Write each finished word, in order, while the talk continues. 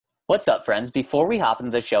What's up, friends? Before we hop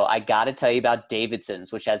into the show, I got to tell you about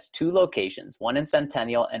Davidson's, which has two locations, one in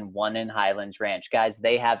Centennial and one in Highlands Ranch. Guys,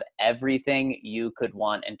 they have everything you could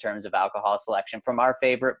want in terms of alcohol selection, from our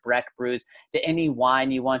favorite Breck brews to any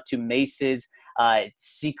wine you want to Mace's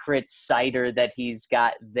secret cider that he's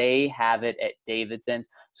got. They have it at Davidson's.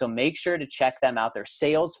 So make sure to check them out. Their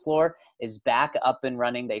sales floor is back up and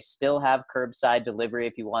running. They still have curbside delivery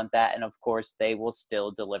if you want that. And of course, they will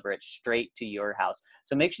still deliver it straight to your house.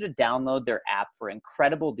 So make sure to download their app for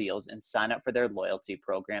incredible deals and sign up for their loyalty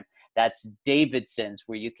program. That's Davidson's,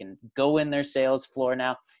 where you can go in their sales floor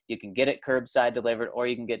now. You can get it curbside delivered, or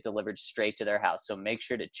you can get delivered straight to their house. So make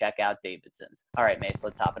sure to check out Davidson's. All right, Mace,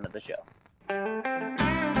 let's hop into the show.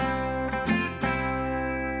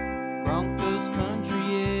 Broncos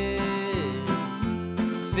Country is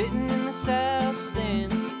sitting in the south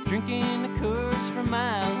stands, drinking the Coors from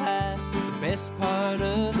Mile High. The best part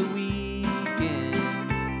of the weekend,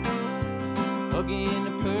 hugging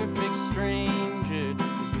a perfect stranger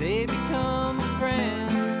as they become a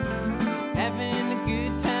friend, having a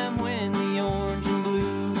good time when the orange and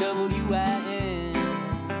blue WIN,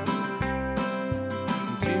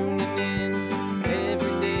 tuning in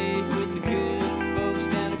every day with the good folks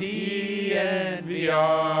down at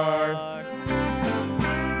DNVR.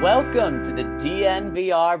 Welcome to the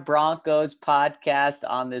DNVR Broncos Podcast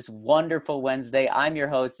on this wonderful Wednesday. I'm your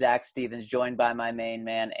host, Zach Stevens, joined by my main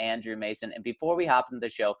man, Andrew Mason. And before we hop into the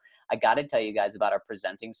show, I got to tell you guys about our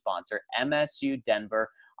presenting sponsor, MSU Denver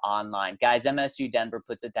Online. Guys, MSU Denver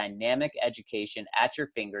puts a dynamic education at your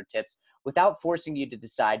fingertips without forcing you to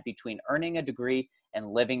decide between earning a degree and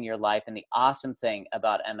living your life. And the awesome thing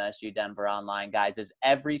about MSU Denver Online, guys, is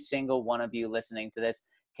every single one of you listening to this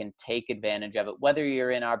can take advantage of it, whether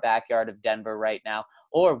you're in our backyard of Denver right now,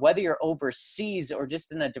 or whether you're overseas or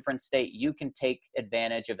just in a different state. You can take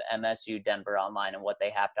advantage of MSU Denver Online and what they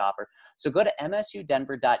have to offer. So go to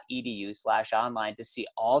msudenver.edu/online to see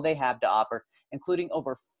all they have to offer, including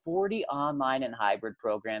over 40 online and hybrid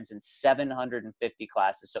programs and 750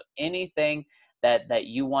 classes. So anything that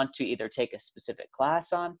you want to either take a specific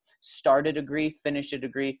class on, start a degree, finish a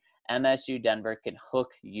degree, MSU Denver can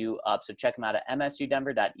hook you up. So check them out at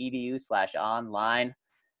msudenver.edu/online.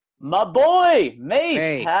 My boy, Mace,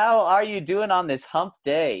 Hey. How are you doing on this hump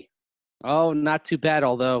day? Oh, not too bad,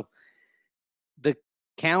 although the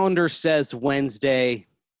calendar says Wednesday.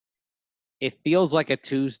 It feels like a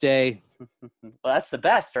Tuesday. Well, that's the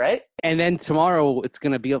best, right? And then tomorrow it's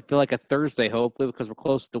going to feel like a Thursday, hopefully, because we're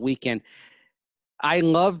close to the weekend. I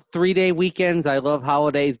love 3-day weekends. I love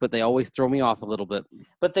holidays, but they always throw me off a little bit.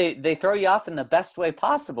 But they throw you off in the best way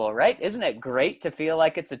possible, right? Isn't it great to feel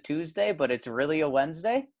like it's a Tuesday, but it's really a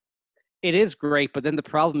Wednesday? It is great, but then the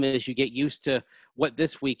problem is you get used to what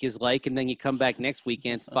this week is like, and then you come back next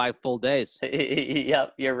weekend, it's 5 full days.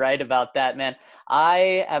 Yep, you're right about that, man.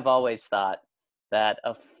 I have always thought that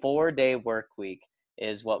a 4-day work week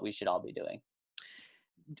is what we should all be doing.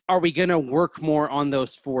 Are we going to work more on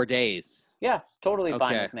those 4 days? Yeah, totally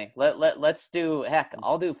fine Okay. with me. Let's do, heck,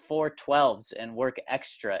 I'll do 4 12s and work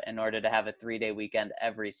extra in order to have a 3-day weekend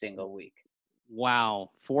every single week.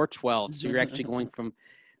 Wow, 412. So you're actually going from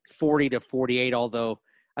 40 to 48, although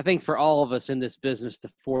I think for all of us in this business, the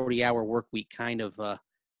 40-hour work week kind of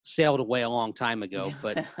sailed away a long time ago.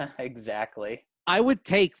 But Exactly. I would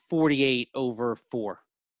take 48 over 4.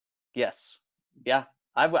 Yes. Yeah.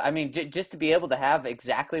 I mean, just to be able to have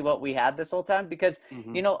exactly what we had this whole time, because,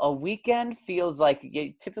 you know, a weekend feels like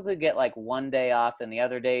you typically get like one day off and the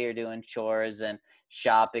other day you're doing chores and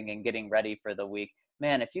shopping and getting ready for the week.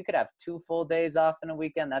 Man, if you could have 2 full days off in a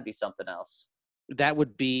weekend, that'd be something else. That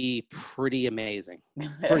would be pretty amazing.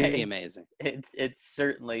 Pretty amazing. It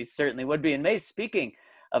certainly would be. And May, speaking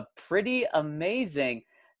of pretty amazing,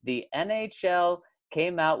 the NHL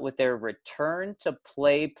came out with their return to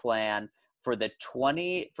play plan for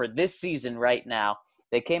this season right now.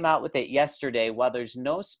 They came out with it yesterday. While there's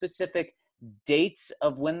no specific dates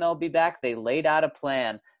of when they'll be back, they laid out a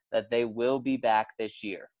plan that they will be back this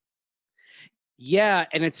year. Yeah,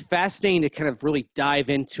 and it's fascinating to kind of really dive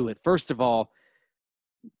into it. First of all,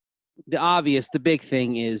 the big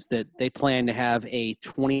thing is that they plan to have a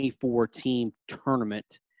 24-team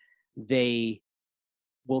tournament. They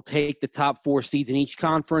will take the top 4 seeds in each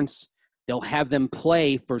conference. They'll have them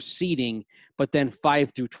play for seeding, but then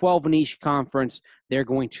 5 through 12 in each conference, they're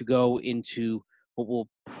going to go into what will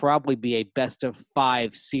probably be a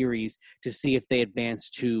best-of-5 series to see if they advance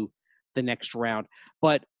to the next round.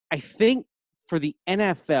 But I think for the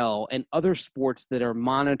NFL and other sports that are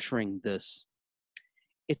monitoring this,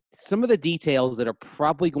 it's some of the details that are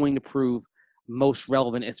probably going to prove most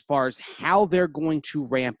relevant as far as how they're going to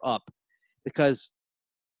ramp up. Because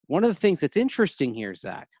one of the things that's interesting here,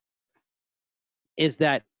 Zach, is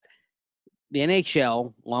that the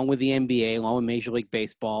NHL, along with the NBA, along with Major League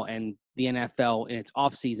Baseball and the NFL in its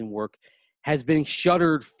offseason work, has been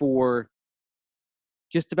shuttered for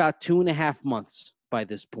just about 2.5 months by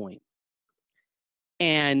this point.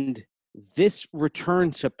 And this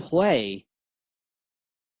return to play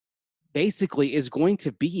basically is going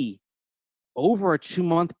to be over a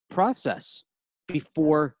 2-month process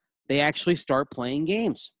before they actually start playing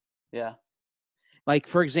games. Yeah. Like,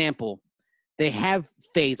 for example, they have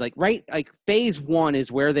phase, phase 1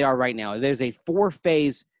 is where they are right now. There's a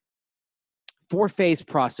four-phase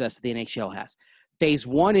process the NHL has. Phase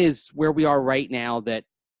 1 is where we are right now, that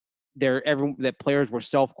that players were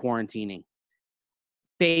self-quarantining.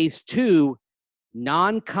 Phase 2,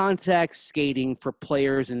 non-contact skating for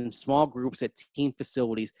players in small groups at team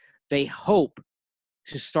facilities. They hope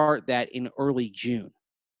to start that in early June.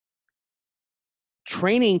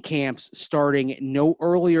 Training camps starting no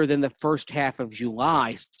earlier than the first half of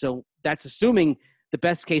July. So that's assuming the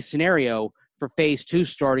best case scenario for phase 2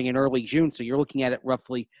 starting in early June. So you're looking at it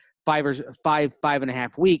roughly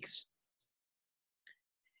 5.5 weeks.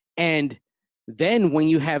 And then when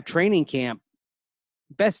you have training camp,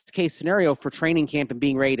 best case scenario for training camp and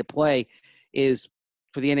being ready to play is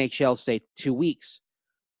for the NHL, say 2 weeks.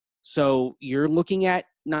 So you're looking at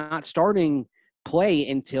not starting play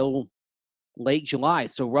until late July.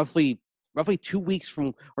 So roughly 2 weeks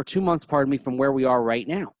from 2 months, from where we are right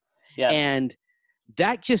now. Yeah. And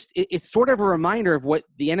that it's sort of a reminder of what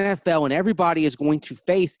the NFL and everybody is going to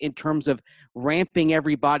face in terms of ramping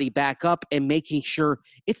everybody back up and making sure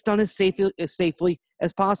it's done as safely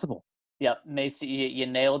as possible. Yeah, Macy, you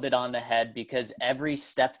nailed it on the head, because every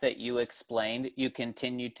step that you explained, you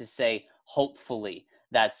continue to say, hopefully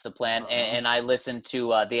that's the plan. And I listened to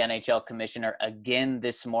the NHL commissioner again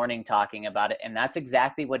this morning talking about it, and that's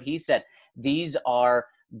exactly what he said. These are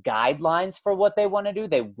guidelines for what they want to do.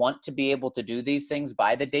 They want to be able to do these things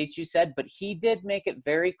by the dates you said, but he did make it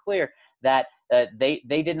very clear that they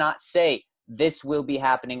did not say, this will be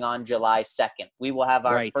happening on July 2nd. We will have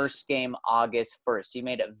our first game August 1st. He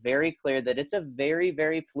made it very clear that it's a very,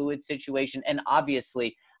 very fluid situation. And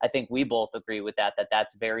obviously, I think we both agree with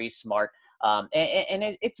that's very smart. And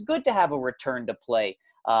it's good to have a return to play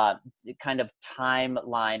kind of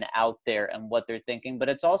timeline out there and what they're thinking. But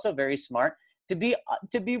it's also very smart to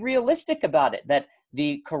be realistic about it, that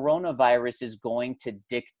the coronavirus is going to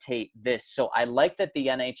dictate this. So I like that the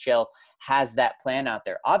NHL has that plan out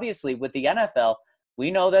there. Obviously, with the NFL, we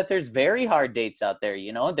know that there's very hard dates out there.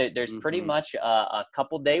 You know, there's pretty much a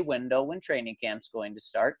couple-day window when training camp's going to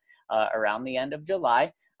start around the end of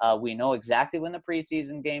July. We know exactly when the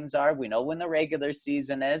preseason games are. We know when the regular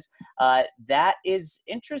season is. That is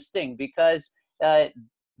interesting, because the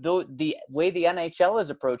way the NHL is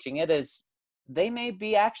approaching it is they may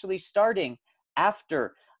be actually starting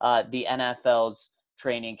after the NFL's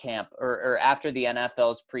training camp or after the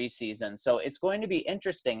NFL's preseason. So it's going to be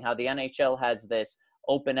interesting how the NHL has this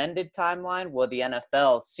open-ended timeline, while the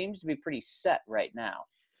NFL seems to be pretty set right now.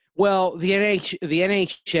 Well, the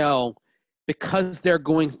NHL, because they're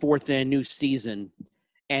going forth in a new season,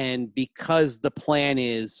 and because the plan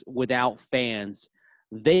is without fans,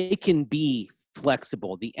 they can be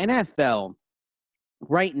flexible. The NFL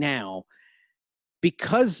right now,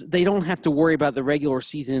 because they don't have to worry about the regular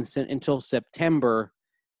season until September,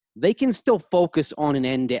 they can still focus on an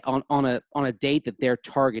end on a date that they're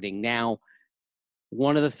targeting. Now,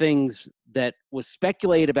 one of the things that was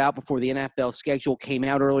speculated about before the NFL schedule came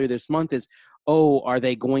out earlier this month is, are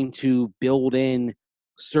they going to build in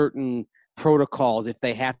certain protocols if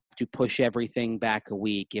they have to push everything back a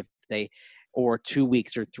week, or 2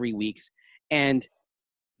 weeks or 3 weeks? And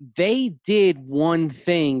they did one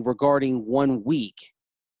thing regarding 1 week,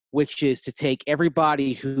 which is to take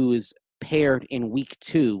everybody who is paired in week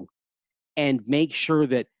 2 and make sure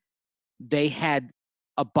that they had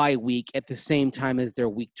a bye week at the same time as their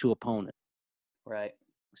week 2 opponent. Right.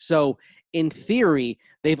 So in theory,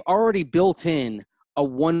 they've already built in a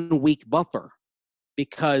 1 week buffer,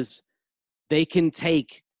 because they can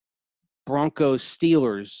take Broncos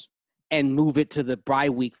Steelers and move it to the bye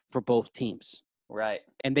week for both teams. Right.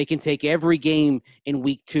 And they can take every game in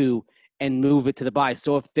week 2 and move it to the bye.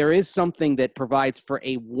 So if there is something that provides for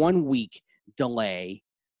a 1 week delay,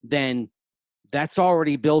 then that's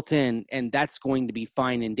already built in, and that's going to be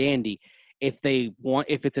fine and dandy. If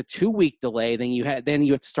it's a 2 week delay, then you have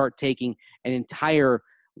to start taking an entire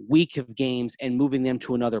week of games and moving them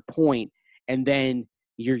to another point, and then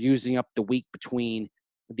you're using up the week between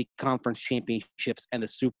the conference championships and the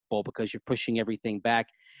Super Bowl, because you're pushing everything back.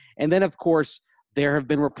 And then, of course, there have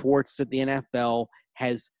been reports that the NFL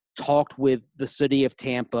has talked with the city of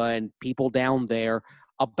Tampa and people down there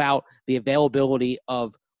about the availability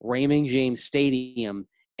of Raymond James Stadium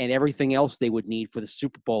and everything else they would need for the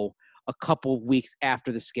Super Bowl a couple of weeks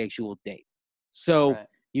after the scheduled date. So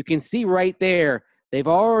you can see right there, they've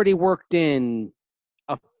already worked in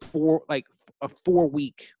a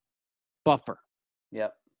 4-week buffer.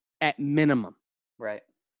 Yep. At minimum. Right.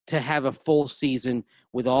 To have a full season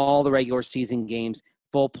with all the regular season games,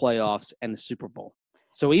 full playoffs, and the Super Bowl.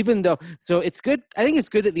 So it's good. I think it's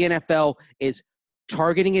good that the NFL is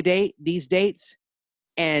targeting these dates.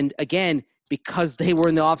 And again, because they were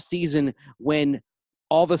in the off season when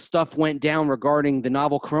all the stuff went down regarding the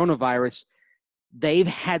novel coronavirus, they've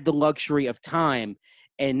had the luxury of time.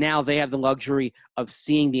 And now they have the luxury of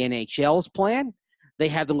seeing the NHL's plan. They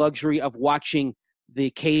have the luxury of watching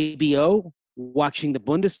the KBO, watching the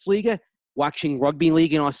Bundesliga, watching rugby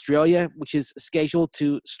league in Australia, which is scheduled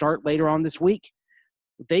to start later on this week.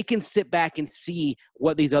 They can sit back and see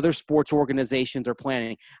what these other sports organizations are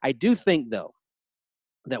planning. I do think, though,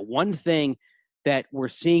 that one thing that we're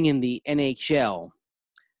seeing in the NHL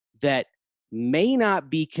that may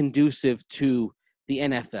not be conducive to the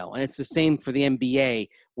NFL, and it's the same for the NBA,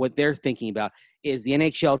 what they're thinking about is the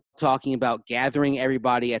NHL talking about gathering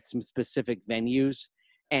everybody at some specific venues.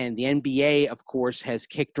 And the NBA, of course, has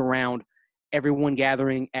kicked around everyone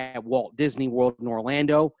gathering at Walt Disney World in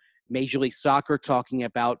Orlando. Major League Soccer talking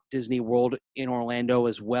about Disney World in Orlando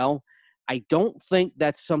as well. I don't think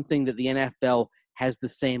that's something that the NFL has the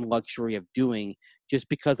same luxury of doing just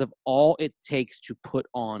because of all it takes to put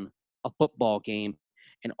on a football game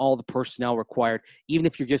and all the personnel required, even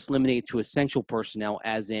if you're just limited to essential personnel,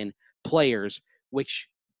 as in players, which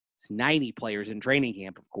it's 90 players in training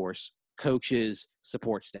camp, of course, coaches,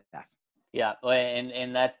 support staff. Yeah,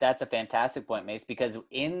 and that's a fantastic point, Mace, because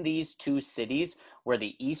in these two cities where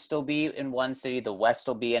the East will be in one city, the West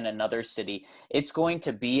will be in another city, it's going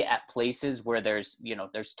to be at places where there's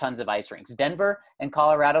tons of ice rinks. Denver and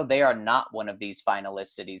Colorado, they are not one of these finalist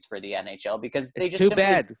cities for the NHL because they it's just too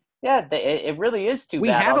bad. Yeah, it really is too bad. We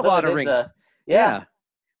have a lot of rinks. Yeah.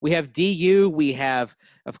 We have DU. We have,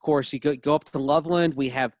 of course, you go up to Loveland. We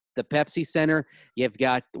have the Pepsi Center. You've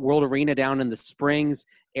got World Arena down in the Springs,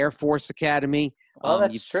 Air Force Academy. Oh,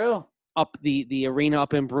 that's true. Up the arena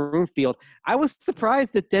up in Broomfield. I was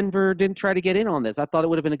surprised that Denver didn't try to get in on this. I thought it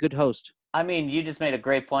would have been a good host. I mean, you just made a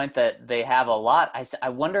great point that they have a lot. I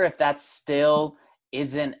wonder if that still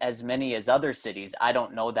isn't as many as other cities. I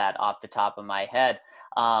don't know that off the top of my head.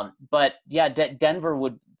 But yeah, Denver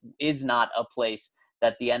is not a place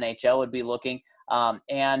that the NHL would be looking.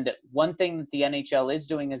 And one thing that the NHL is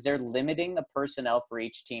doing is they're limiting the personnel for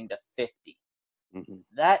each team to 50. Mm-hmm.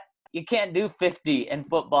 That you can't do 50 in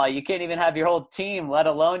football. You can't even have your whole team, let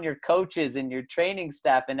alone your coaches and your training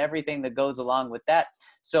staff and everything that goes along with that.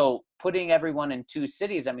 So putting everyone in two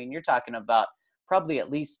cities, I mean, you're talking about probably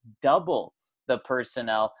at least double the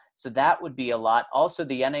personnel. So that would be a lot. Also,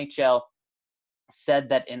 the NHL said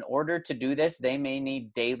that in order to do this, they may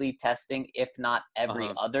need daily testing, if not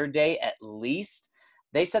every other day at least.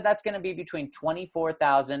 They said that's going to be between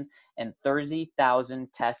 24,000 and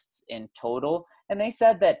 30,000 tests in total. And they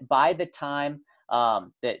said that by the time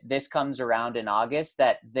that this comes around in August,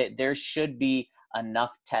 that there should be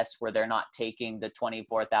enough tests where they're not taking the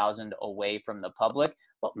 24,000 away from the public.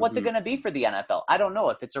 But what's it going to be for the NFL? I don't know.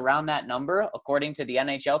 If it's around that number, according to the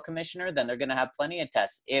NHL commissioner, then they're going to have plenty of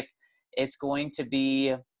tests. If it's going to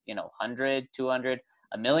be, 100, 200,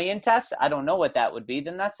 a million tests, I don't know what that would be,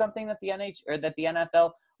 then that's something that the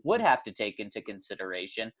NFL would have to take into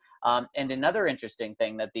consideration. And another interesting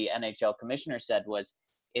thing that the NHL commissioner said was,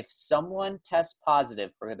 if someone tests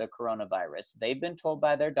positive for the coronavirus, they've been told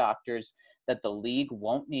by their doctors that the league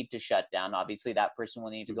won't need to shut down. Obviously, that person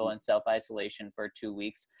will need to go in self-isolation for 2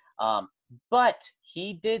 weeks. But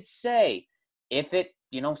he did say, if it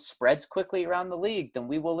spreads quickly around the league, then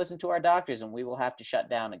we will listen to our doctors and we will have to shut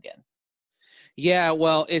down again. Yeah,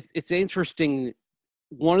 well, it's interesting.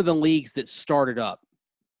 One of the leagues that started up,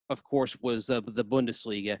 of course, was the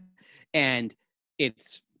Bundesliga, and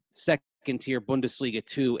it's second-tier Bundesliga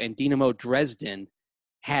 2, and Dynamo Dresden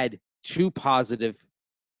had 2 positive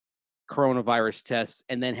coronavirus tests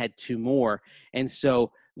and then had 2 more. And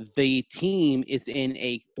so the team is in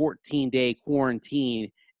a 14-day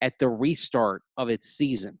quarantine at the restart of its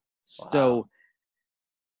season. Wow. So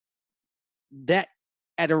that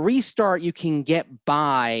at a restart, you can get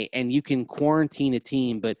by and you can quarantine a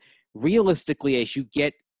team, but realistically, as you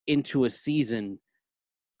get into a season,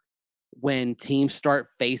 when teams start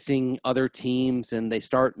facing other teams and they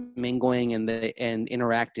start mingling and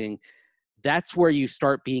interacting, that's where you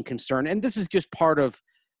start being concerned. And this is just part of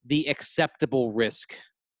the acceptable risk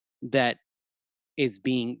that is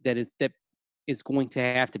going to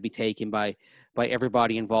have to be taken by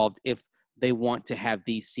everybody involved if they want to have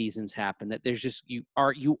these seasons happen. That there's just you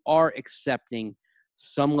are accepting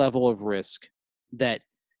some level of risk that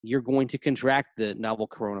you're going to contract the novel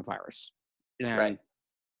coronavirus. And Right.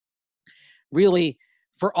 really,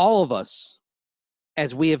 for all of us,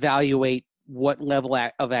 as we evaluate what level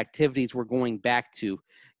of activities we're going back to,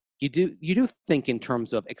 you do think in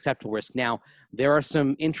terms of acceptable risk. Now, there are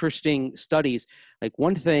some interesting studies. Like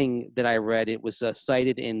one thing that I read, it was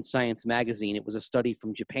cited in Science Magazine. It was a study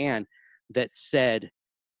from Japan that said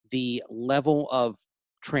the level of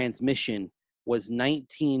transmission was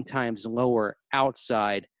 19 times lower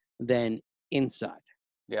outside than inside.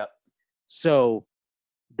 Yep. So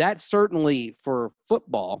that's certainly for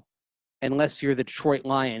football, unless you're the Detroit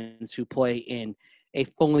Lions who play in a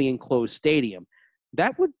fully enclosed stadium.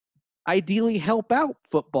 That would ideally help out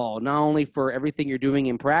football, not only for everything you're doing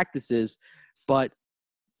in practices, but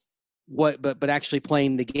actually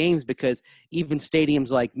playing the games, because even stadiums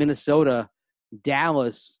like Minnesota,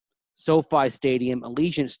 Dallas, SoFi Stadium,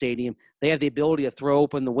 Allegiant Stadium, they have the ability to throw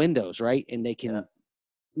open the windows, right? And they can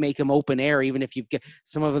make them open air, even if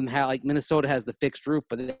some of them have, like Minnesota has the fixed roof,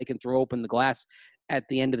 but they can throw open the glass at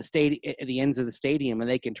the end of the stadium, at the ends of the stadium, and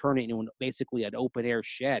they can turn it into basically an open air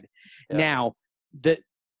shed. Yeah. Now,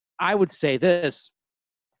 I would say this,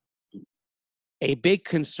 a big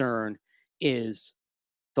concern is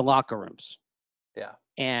the locker rooms. Yeah.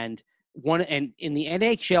 And in the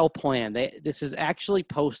NHL plan, this is actually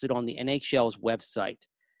posted on the NHL's website.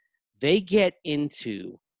 They get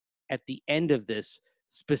into, at the end of this,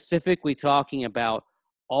 specifically talking about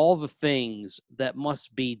all the things that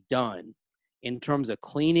must be done in terms of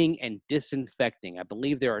cleaning and disinfecting. I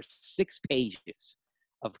believe there are 6 pages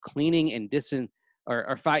of cleaning and 6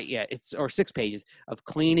 pages of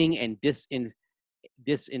cleaning and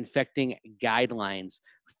disinfecting guidelines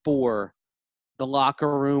for the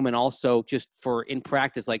locker room, and also just for in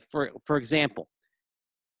practice. Like for example,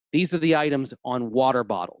 these are the items on water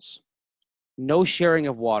bottles. No sharing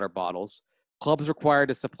of water bottles. Clubs required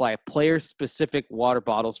to supply player-specific water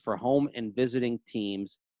bottles for home and visiting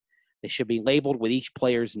teams. They should be labeled with each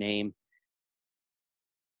player's name.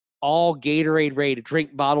 All Gatorade rated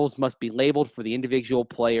drink bottles must be labeled for the individual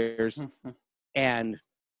players. And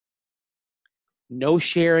no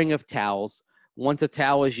sharing of towels. Once a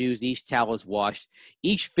towel is used, each towel is washed.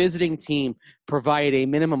 Each visiting team provided a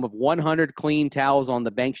minimum of 100 clean towels on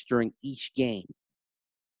the bench during each game.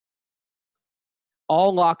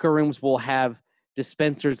 All locker rooms will have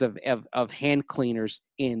dispensers of hand cleaners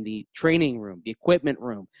in the training room, the equipment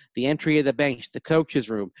room, the entry of the bench, the coach's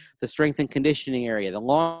room, the strength and conditioning area, the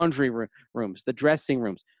laundry rooms, the dressing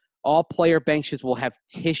rooms. All player benches will have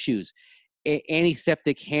tissues,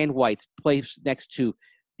 antiseptic hand wipes placed next to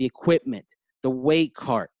the equipment, the weight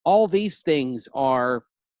cart. All these things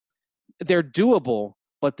they're doable,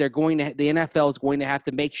 but the NFL is going to have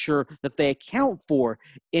to make sure that they account for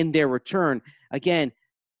in their return. Again,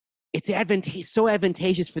 it's so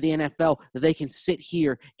advantageous for the NFL that they can sit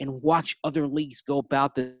here and watch other leagues go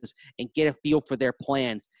about this and get a feel for their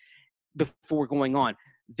plans before going on.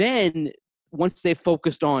 Then, once they've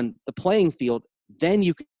focused on the playing field, then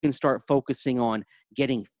you can start focusing on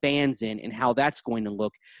getting fans in and how that's going to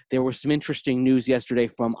look. There was some interesting news yesterday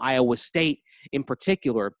from Iowa State in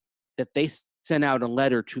particular, that they sent out a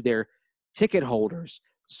letter to their ticket holders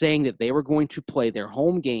saying that they were going to play their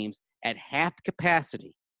home games at half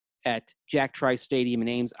capacity at Jack Trice Stadium in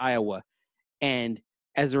Ames, Iowa. And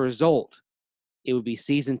as a result, it would be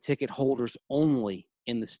season ticket holders only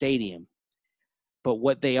in the stadium. But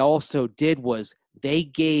what they also did was they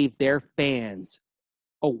gave their fans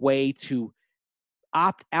a way to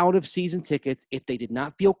opt out of season tickets if they did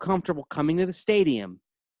not feel comfortable coming to the stadium,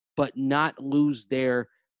 but not lose their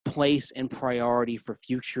place and priority for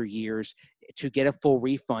future years to get a full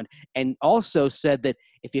refund. And also said that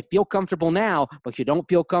if you feel comfortable now, but you don't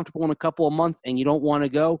feel comfortable in a couple of months and you don't want to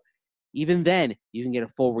go, even then you can get a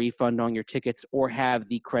full refund on your tickets or have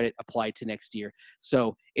the credit applied to next year.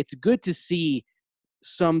 So it's good to see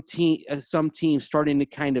some teams starting to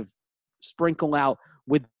kind of sprinkle out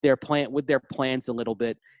with their plans a little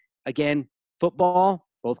bit. Again, football,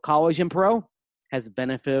 both college and pro, has the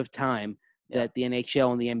benefit of time that the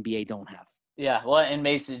NHL and the NBA don't have. Yeah, well, and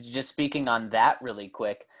Mason, just speaking on that really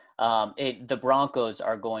quick, the Broncos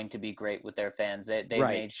are going to be great with their fans. They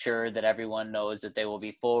made sure that everyone knows that they will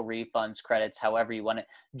be full refunds, credits, however you want it.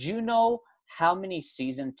 Do you know how many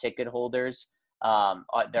season ticket holders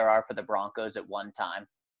there are for the Broncos at one time?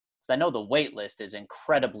 I know the wait list is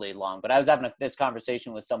incredibly long, but I was having this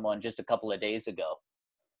conversation with someone just a couple of days ago.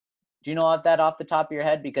 Do you know that off the top of your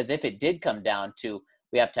head? Because if it did come down to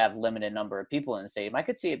we have to have limited number of people in the stadium, I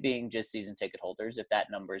could see it being just season ticket holders if that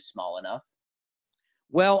number is small enough.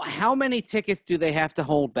 Well, how many tickets do they have to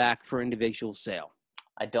hold back for individual sale?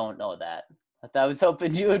 I don't know that. I was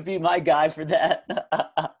hoping you would be my guy for that.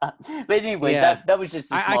 But anyways, Yeah. that was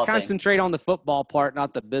just a small I concentrate on the football part,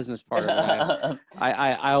 not the business part of it.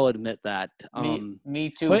 I'll admit that.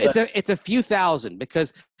 Me too. But it's a few thousand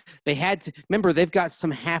because they had to remember they've got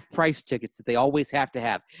some half price tickets that they always have to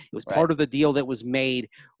have. It was part of the deal that was made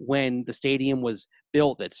when the stadium was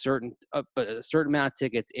built that a certain amount of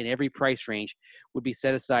tickets in every price range would be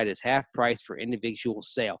set aside as half price for individual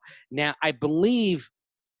sale. Now, I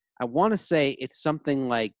want to say it's something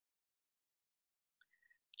like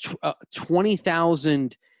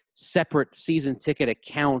 20,000 separate season ticket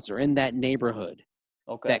accounts are in that neighborhood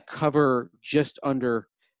that cover just under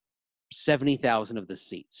 70,000 of the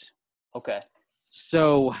seats. Okay.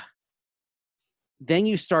 So then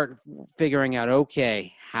you start figuring out,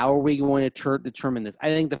 okay, how are we going to determine this? I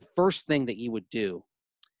think the first thing that you would do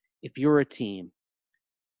if you're a team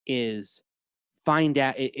is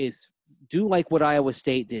do like what Iowa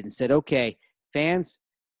State did and said, okay, fans,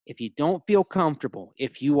 if you don't feel comfortable,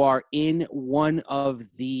 if you're in one of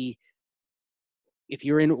the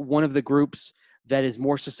groups that is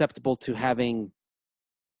more susceptible to having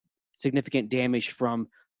significant damage from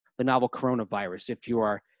the novel coronavirus, if you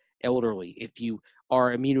are elderly, if you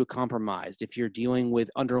are immunocompromised, if you're dealing with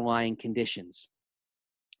underlying conditions,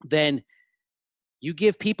 then you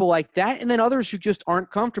give people like that, and then others who just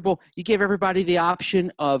aren't comfortable, you give everybody the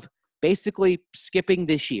option of basically skipping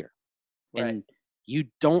this year. Right. And you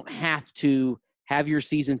don't have to have your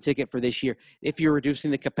season ticket for this year. If you're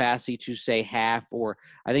reducing the capacity to, say, half, or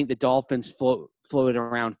I think the Dolphins floated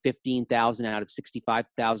around 15,000 out of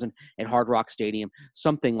 65,000 at Hard Rock Stadium,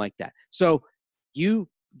 something like that. So you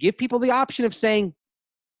give people the option of saying,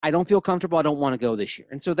 I don't feel comfortable, I don't want to go this year.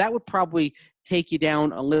 And so that would probably take you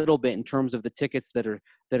down a little bit in terms of the tickets that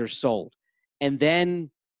are sold. And then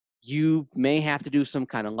you may have to do some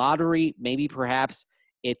kind of lottery. Maybe perhaps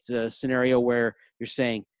it's a scenario where you're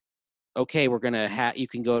saying, okay, we're going to you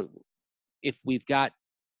can go, if we've got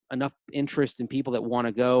enough interest in people that want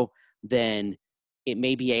to go, then it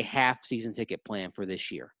may be a half season ticket plan for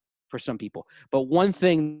this year for some people. But one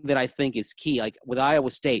thing that I think is key, like with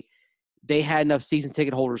Iowa State, they had enough season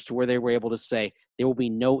ticket holders to where they were able to say there will be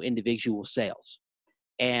no individual sales.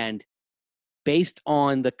 And based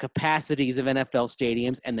on the capacities of NFL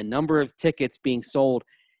stadiums and the number of tickets being sold,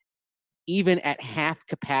 even at half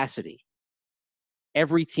capacity,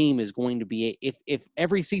 every team is going to be, if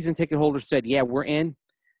every season ticket holder said, yeah, we're in,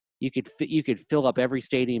 you could fill up every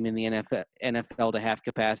stadium in the NFL to half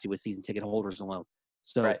capacity with season ticket holders alone.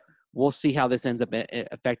 So we'll see how this ends up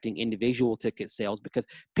affecting individual ticket sales, because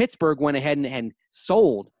Pittsburgh went ahead and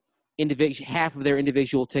sold half of their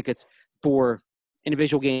individual tickets for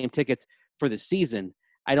individual game tickets for the season.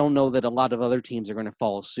 I don't know that a lot of other teams are going to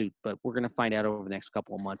follow suit, but we're going to find out over the next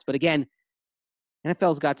couple of months. But again,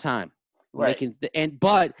 NFL's got time. Right.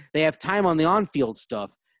 But they have time on the on-field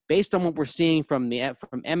stuff based on what we're seeing from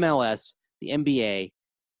MLS, the NBA,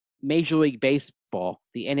 Major League Baseball,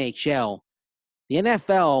 the NHL. The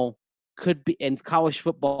NFL could be, and college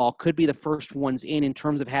football could be the first ones in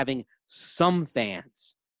terms of having some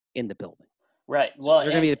fans in the building. Right. So they're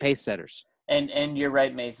going to be the pace setters. And you're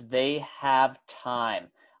right, Mace. They have time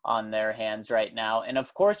on their hands right now. And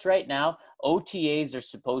of course, right now, OTAs are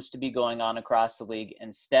supposed to be going on across the league.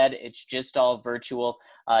 Instead, it's just all virtual.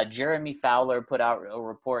 Jeremy Fowler put out a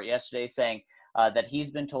report yesterday saying that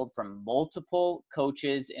he's been told from multiple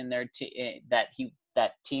coaches in their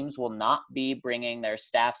that teams will not be bringing their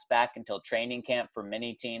staffs back until training camp for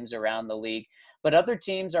many teams around the league. But other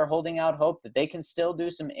teams are holding out hope that they can still do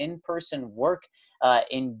some in-person work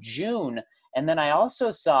in June. And then I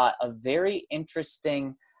also saw a very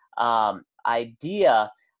interesting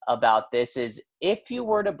idea about this is if you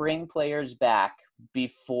were to bring players back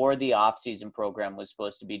before the offseason program was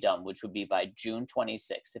supposed to be done, which would be by June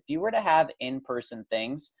 26th, if you were to have in-person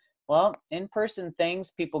things, well, in-person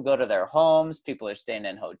things, people go to their homes, people are staying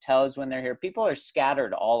in hotels when they're here, people are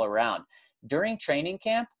scattered all around. During training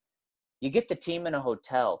camp, you get the team in a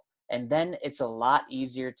hotel, and then it's a lot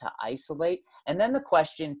easier to isolate. And then the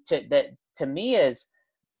question to me is,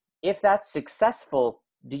 if that's successful,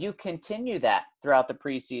 do you continue that throughout the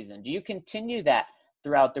preseason? Do you continue that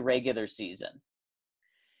throughout the regular season?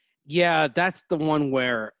 Yeah, that's the one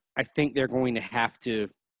where I think they're going to have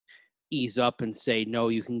to ease up and say, no,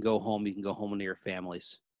 you can go home. You can go home to your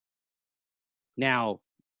families. Now,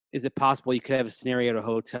 is it possible you could have a scenario at a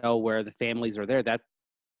hotel where the families are there?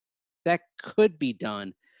 That could be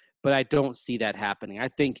done. but I don't see that happening. I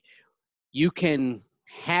think you can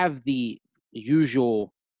have the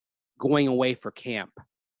usual going away for camp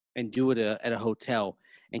and do it at a hotel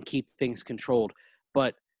and keep things controlled.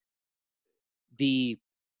 But the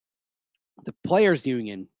players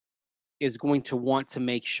union is going to want to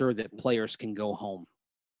make sure that players can go home.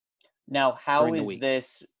 Now, how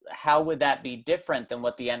would that be different than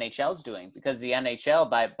what the NHL is doing? Because the NHL,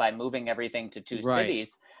 by moving everything to two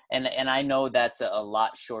cities, and I know that's a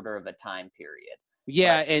lot shorter of a time period.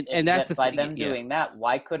 Yeah, and that's the by thing. them doing that,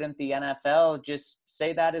 why couldn't the NFL just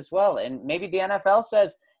say that as well? And maybe the NFL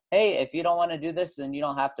says, hey, if you don't want to do this, then you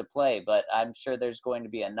don't have to play. But I'm sure there's going to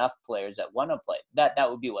be enough players that want to play.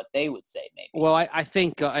 That would be what they would say, maybe. Well, I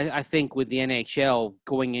think with the NHL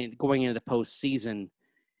going into the postseason,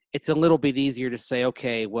 it's a little bit easier to say,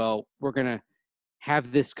 okay, well, we're going to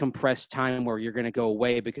have this compressed time where you're going to go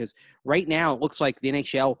away, because right now it looks like the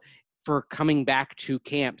NHL, for coming back to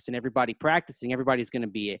camps and everybody practicing, everybody's going to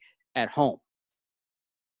be at home.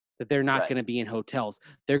 That they're not going to be in hotels.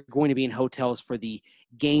 They're going to be in hotels for the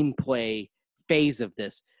gameplay phase of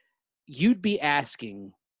this. You'd be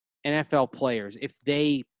asking NFL players if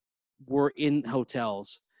they were in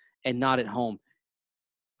hotels and not at home.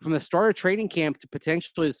 From the start of training camp to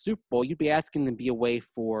potentially the Super Bowl, you'd be asking them to be away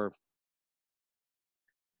for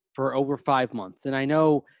over 5 months. And I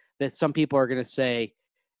know that some people are going to say,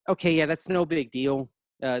 okay, yeah, that's no big deal.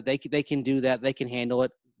 They can do that. They can handle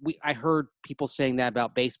it. I heard people saying that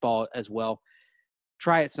about baseball as well.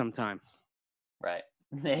 Try it sometime. Right.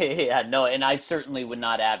 Yeah, no, and I certainly would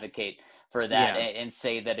not advocate for that and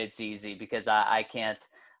say that it's easy, because I can't.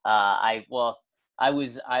 I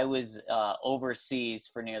was overseas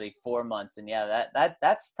for nearly 4 months, and yeah,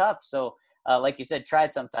 that's tough. So like you said, try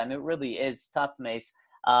it sometime. It really is tough, Mace.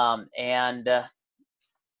 And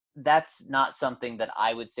that's not something that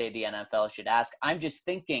I would say the NFL should ask. I'm just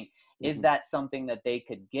thinking, is that something that they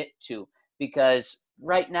could get to? Because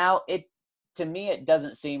right now, to me, it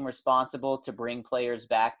doesn't seem responsible to bring players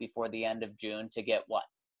back before the end of June to get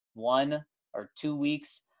 1 or 2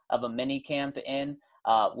 weeks of a mini camp in,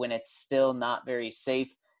 when it's still not very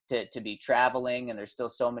safe to be traveling, and there's still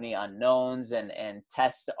so many unknowns, and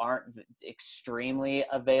tests aren't extremely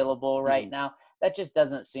available right now. That just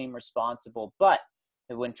doesn't seem responsible. But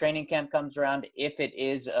when training camp comes around, if it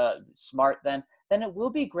is smart, then it will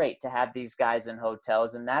be great to have these guys in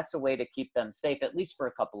hotels, and that's a way to keep them safe, at least for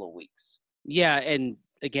a couple of weeks. Yeah, and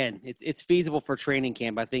again, it's feasible for training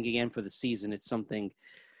camp. I think, again, for the season, it's something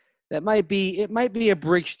that might be a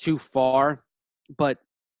bridge too far. But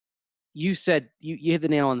you said you hit the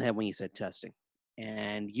nail on the head when you said testing,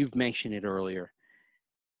 and you've mentioned it earlier.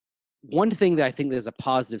 One thing that I think is a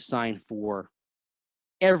positive sign for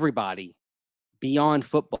everybody beyond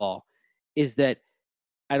football is that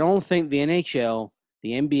I don't think the NHL,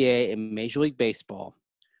 the NBA, and Major League Baseball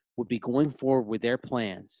would be going forward with their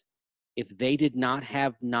plans if they did not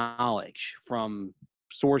have knowledge from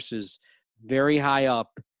sources very high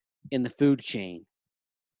up in the food chain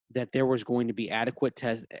that there was going to be adequate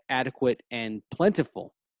and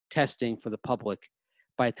plentiful testing for the public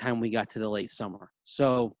by the time we got to the late summer.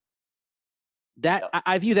 So that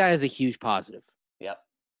I view that as a huge positive.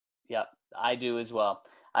 Yep, I do as well.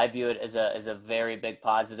 I view it as a very big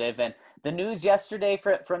positive. And the news yesterday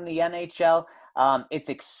from the NHL, it's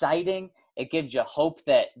exciting. It gives you hope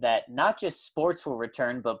that not just sports will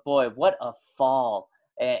return, but boy, what a fall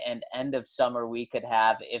and end of summer we could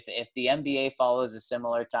have. If the NBA follows a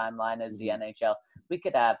similar timeline as the NHL, we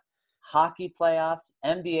could have hockey playoffs,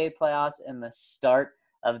 NBA playoffs, and the start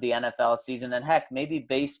of the NFL season, and heck, maybe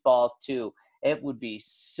baseball too. It would be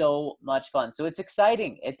so much fun. So it's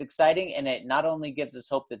exciting. It's exciting, and it not only gives us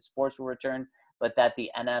hope that sports will return, but that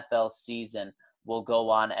the NFL season will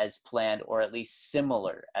go on as planned, or at least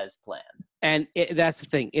similar as planned. And that's the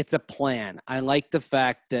thing. It's a plan. I like the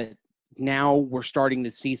fact that now we're starting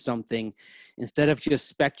to see something. Instead of just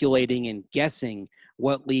speculating and guessing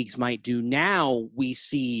what leagues might do, now we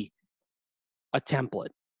see a template.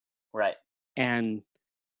 Right. And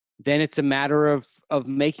then it's a matter of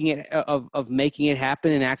making it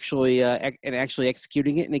happen and actually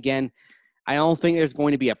executing it. And again, I don't think there's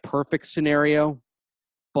going to be a perfect scenario,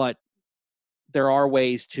 but there are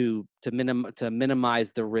ways to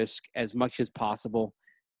minimize the risk as much as possible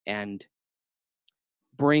and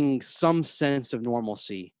bring some sense of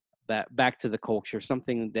normalcy back to the culture,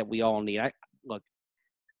 something that we all need. I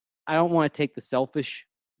don't want to take the selfish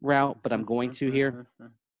route, but I'm going to here.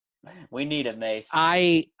 We need it, Mace.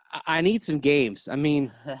 I need some games. I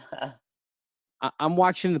mean, I'm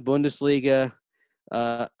watching the Bundesliga.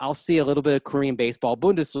 I'll see a little bit of Korean baseball.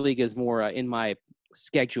 Bundesliga is more in my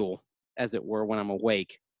schedule, as it were, when I'm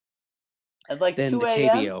awake. At like than 2 the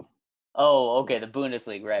a.m.? KBO. Oh, okay, the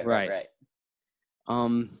Bundesliga. Right. Right.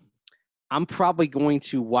 I'm probably going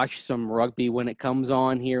to watch some rugby when it comes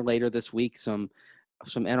on here later this week. Some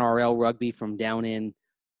NRL rugby from down in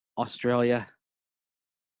Australia.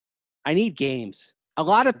 I need games. A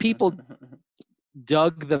lot of people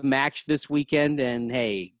dug the match this weekend, and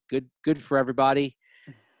hey, good for everybody.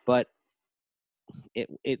 But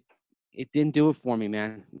it didn't do it for me,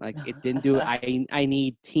 man. Like it didn't do it. I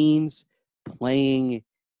need teams playing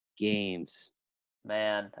games.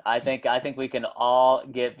 Man, I think we can all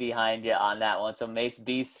get behind you on that one. So Mace,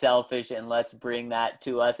 be selfish and let's bring that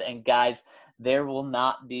to us. And guys, there will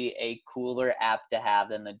not be a cooler app to have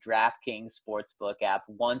than the DraftKings Sportsbook app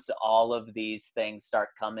once all of these things start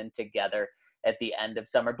coming together at the end of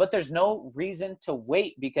summer. But there's no reason to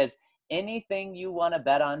wait because anything you want to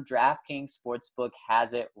bet on, DraftKings Sportsbook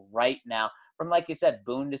has it right now. From, like you said,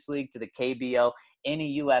 Bundesliga to the KBO,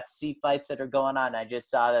 any UFC fights that are going on. I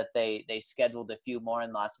just saw that they scheduled a few more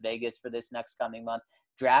in Las Vegas for this next coming month.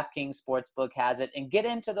 DraftKings Sportsbook has it. And get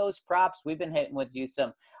into those props. We've been hitting with you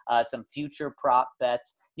some future prop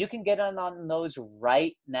bets. You can get on those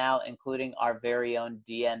right now, including our very own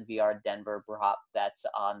DNVR Denver prop bets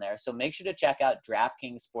on there. So make sure to check out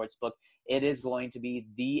DraftKings Sportsbook. It is going to be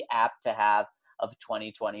the app to have of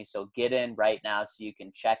 2020. So get in right now so you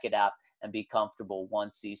can check it out and be comfortable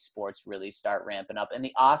once these sports really start ramping up. And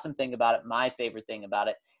the awesome thing about it, my favorite thing about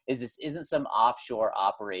it, is this isn't some offshore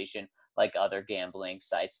operation like other gambling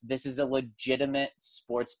sites. This is a legitimate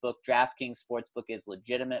sports book. DraftKings Sportsbook is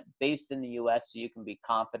legitimate, based in the U.S., so you can be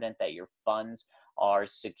confident that your funds are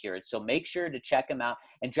secured. So make sure to check them out.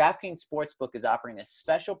 And DraftKings Sportsbook is offering a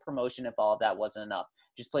special promotion if all of that wasn't enough.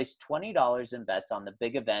 Just place $20 in bets on the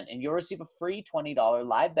big event, and you'll receive a free $20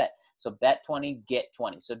 live bet. So bet 20, get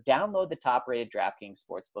 20. So download the top-rated DraftKings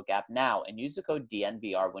Sportsbook app now and use the code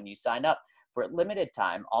DNVR when you sign up. For a limited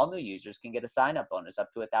time, all new users can get a sign-up bonus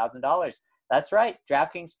up to $1,000. That's right.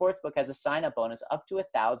 DraftKings Sportsbook has a sign-up bonus up to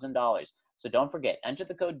 $1,000. So don't forget, enter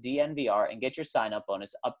the code DNVR and get your sign-up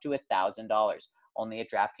bonus up to $1,000. Only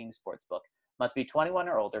at DraftKings Sportsbook. Must be 21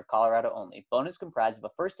 or older, Colorado only. Bonus comprised of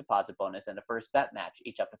a first deposit bonus and a first bet match,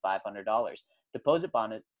 each up to $500.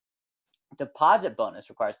 Deposit bonus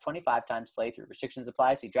requires 25 times playthrough. Restrictions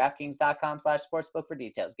apply. See DraftKings.com/sportsbook for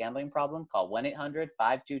details. Gambling problem? Call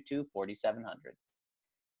 1-800-522-4700.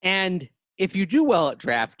 And if you do well at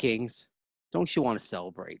DraftKings, don't you want to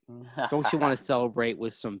celebrate? Don't you want to celebrate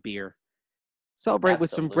with some beer? Celebrate with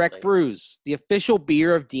some Breck Brews, the official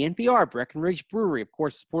beer of DNVR, Breckenridge Brewery. Of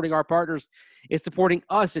course, supporting our partners is supporting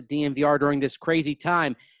us at DNVR during this crazy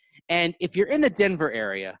time. And if you're in the Denver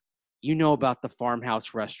area, you know about the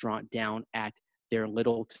Farmhouse Restaurant down at their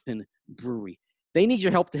Littleton Brewery. They need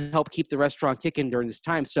your help to help keep the restaurant kicking during this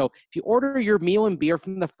time. So if you order your meal and beer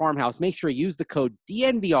from the Farmhouse, make sure you use the code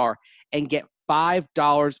DNVR and get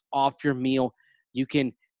 $5 off your meal. You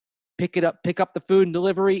can pick up the food and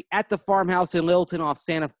delivery at the Farmhouse in Littleton off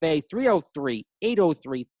Santa Fe,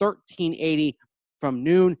 303-803-1380 from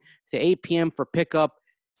noon to 8 p.m. for pickup.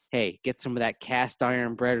 Hey, get some of that cast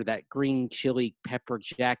iron bread or that green chili pepper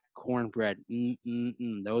jack cornbread.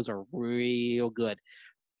 Those are real good.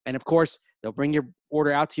 And, of course, they'll bring your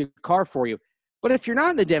order out to your car for you. But if you're not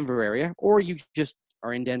in the Denver area or you just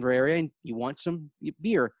are in Denver area and you want some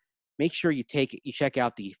beer, make sure you check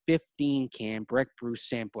out the 15-can Breck Brew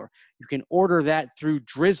Sampler. You can order that through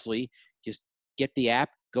Drizzly. Just get the app,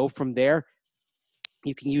 go from there.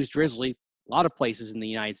 You can use Drizzly a lot of places in the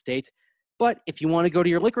United States. But if you want to go to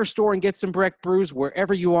your liquor store and get some Breck Brews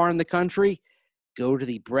wherever you are in the country, go to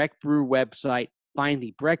the Breck Brew website, find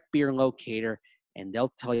the Breck Beer Locator, and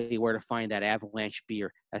they'll tell you where to find that Avalanche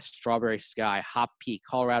beer, that Strawberry Sky, Hop Peak,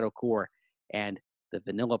 Colorado Core, and the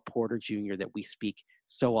Vanilla Porter Jr. that we speak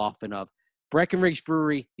so often of. Breckenridge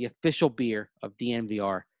Brewery, the official beer of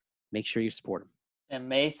DNVR. Make sure you support them. And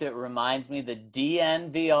Mace, it reminds me the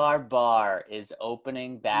DNVR bar is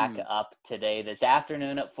opening back up today. This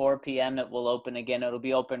afternoon at 4 p.m. it will open again. It'll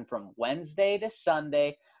be open from Wednesday to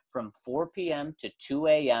Sunday from 4 p.m. to 2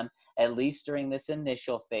 a.m., at least during this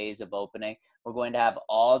initial phase of opening. We're going to have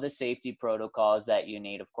all the safety protocols that you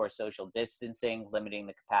need. Of course, social distancing, limiting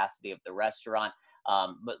the capacity of the restaurant,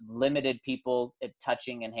 but limited people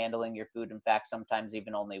touching and handling your food. In fact, sometimes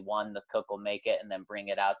even only one. The cook will make it and then bring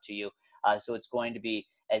it out to you. So it's going to be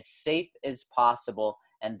as safe as possible,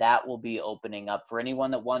 and that will be opening up. For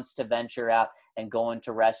anyone that wants to venture out and go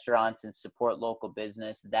into restaurants and support local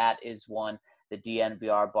business, that is one. The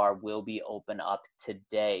DNVR bar will be open up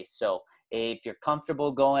today. So if you're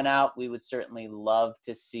comfortable going out, we would certainly love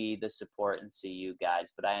to see the support and see you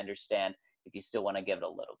guys. But I understand if you still want to give it a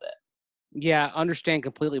little bit. Yeah, understand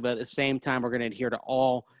completely, but at the same time, we're going to adhere to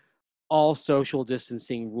all social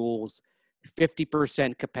distancing rules,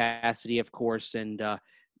 50% capacity, of course, and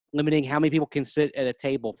limiting how many people can sit at a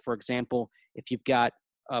table. For example, if you've got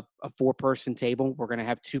a four-person table, we're going to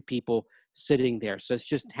have 2 people sitting there. So it's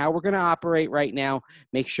just how we're going to operate right now,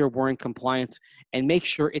 make sure we're in compliance, and make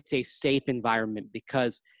sure it's a safe environment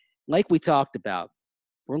because, like we talked about,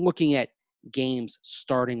 we're looking at games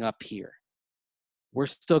starting up here. We're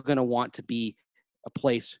still going to want to be a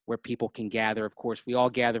place where people can gather. Of course, we all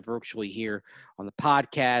gather virtually here on the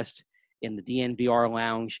podcast, in the DNVR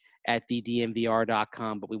lounge, at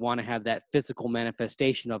thednvr.com, but we want to have that physical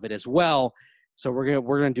manifestation of it as well. So we're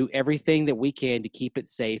gonna do everything that we can to keep it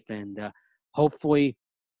safe, and hopefully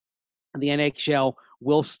the NHL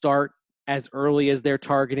will start as early as they're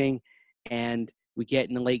targeting, and we get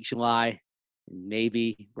in late July, and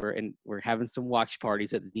maybe we're having some watch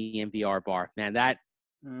parties at the DNVR bar. Man, that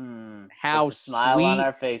how it's a smile sweet on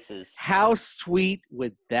our faces. How sweet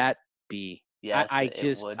would that be? Yes,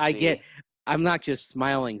 I'm not just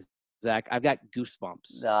smiling, Zach. I've got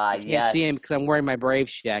goosebumps. I can't yes. see him because I'm wearing my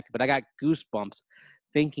Braves jacket, but I got goosebumps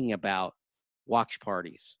thinking about watch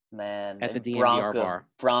parties. Man, at the DNVR bar.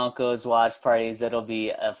 Broncos watch parties. It'll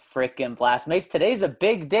be a freaking blast. Mace, today's a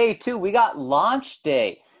big day too. We got launch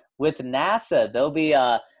day with NASA. They'll be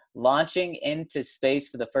launching into space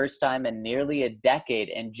for the first time in nearly a decade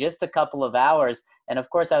in just a couple of hours. And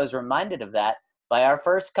of course, I was reminded of that by our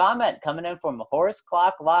first comment coming in from Horse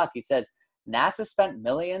Clock Lock. He says, NASA spent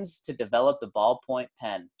millions to develop the ballpoint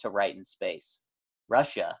pen to write in space.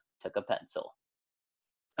 Russia took a pencil.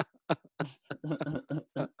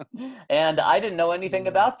 And I didn't know anything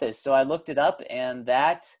about this, so I looked it up, and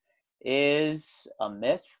that is a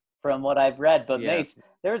myth from what I've read. But yeah. Mace,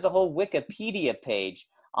 there's a whole Wikipedia page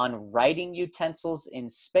on writing utensils in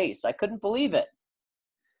space. I couldn't believe it.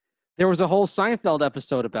 There was a whole Seinfeld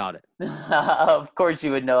episode about it. Of course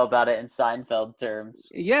you would know about it in Seinfeld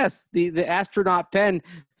terms. Yes, the astronaut pen,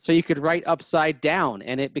 so you could write upside down,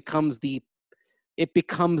 and it becomes the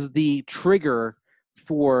trigger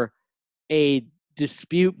for a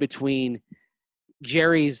dispute between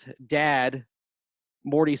Jerry's dad,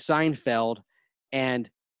 Morty Seinfeld, and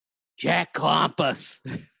Jack Klompus.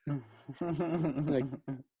 Like,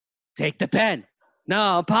 take the pen.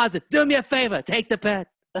 No, I'm positive. Do me a favor. Take the pen.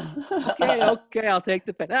 Okay, I'll take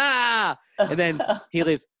the pen. And then he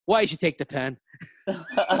leaves. Why you should take the pen?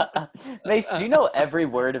 Mace, do you know every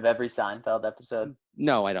word of every Seinfeld episode?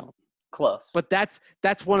 No, I don't. Close. But that's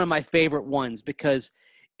one of my favorite ones because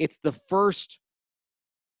it's the first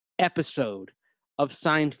episode of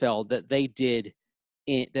Seinfeld that they did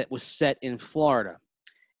that was set in Florida.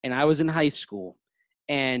 And I was in high school.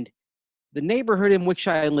 And the neighborhood in which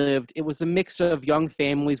I lived, it was a mix of young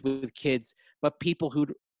families with kids, but people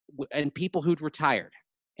who'd retired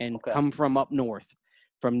and come from up north,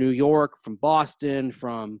 from New York, from Boston,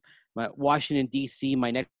 from Washington, D.C.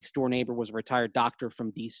 My next door neighbor was a retired doctor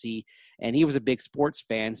from D.C., and he was a big sports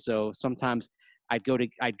fan. So sometimes I'd go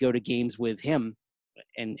to games with him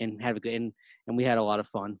and have a good, and we had a lot of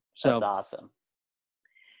fun. So that's awesome.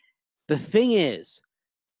 The thing is,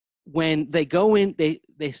 when they go in, they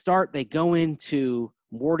go into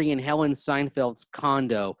Morty and Helen Seinfeld's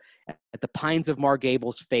condo at the Pines of Mar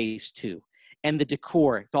Gables Phase 2. And the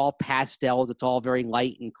decor, it's all pastels. It's all very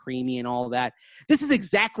light and creamy and all that. This is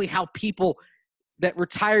exactly how people that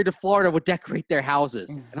retired to Florida would decorate their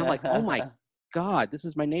houses. And I'm like, oh my God, this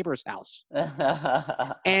is my neighbor's house.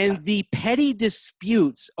 And the petty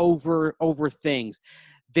disputes over things.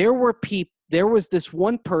 There was this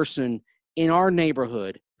one person in our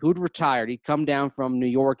neighborhood who'd retired. He'd come down from New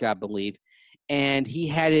York, I believe. And he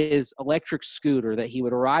had his electric scooter that he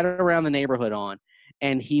would ride around the neighborhood on.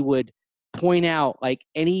 And he would point out like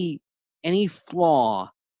any flaw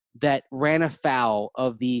that ran afoul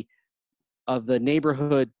of the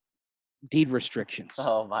neighborhood deed restrictions.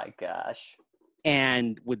 Oh my gosh.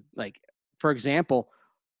 And would, like, for example,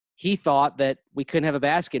 he thought that we couldn't have a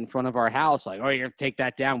basket in front of our house. Like, oh, you're going to take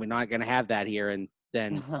that down. We're not going to have that here. And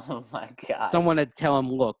then oh my gosh, someone had to tell him,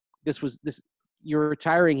 look, you're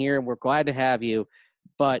retiring here and we're glad to have you,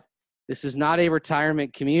 but this is not a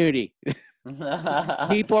retirement community.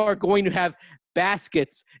 People are going to have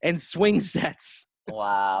baskets and swing sets.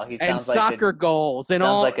 Wow. He sounds and soccer goals and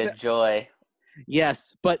all. Sounds like a joy.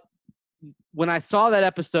 Yes. But when I saw that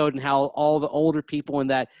episode and how all the older people in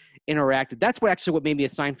that interacted, that's what made me a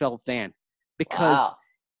Seinfeld fan, because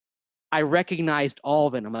I recognized all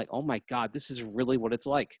of it. I'm like, oh my God, this is really what it's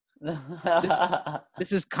like.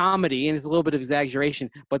 This is comedy and it's a little bit of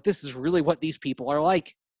exaggeration, but this is really what these people are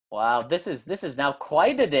like. Wow, this is now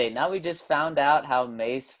quite a day. Now we just found out how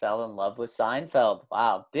Mace fell in love with Seinfeld.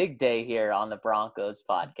 Wow, big day here on the Broncos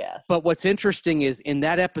podcast. But what's interesting is in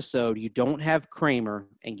that episode, you don't have Kramer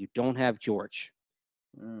and you don't have George.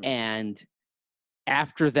 And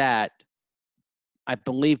after that, I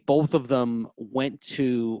believe both of them went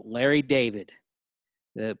to Larry David,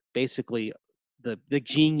 basically the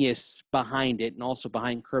genius behind it and also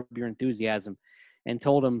behind Curb Your Enthusiasm, and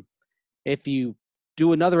told him, if you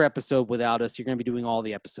do another episode without us, you're going to be doing all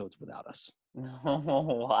the episodes without us.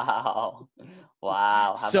 Wow.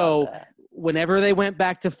 How so about that? Whenever they went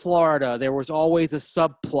back to Florida, there was always a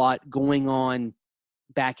subplot going on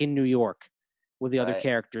back in New York with the other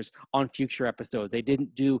characters on future episodes. They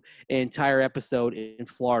didn't do an entire episode in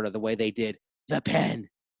Florida the way they did The Pen.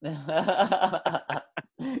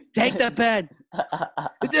 Take the pen.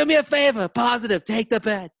 Do me a favor. Positive. Take the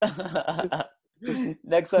pen.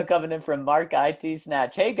 Next one coming in from Mark IT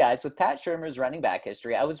Snatch. Hey guys, with Pat Shurmur's running back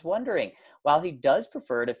history, I was wondering, while he does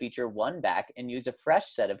prefer to feature one back and use a fresh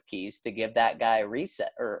set of keys to give that guy a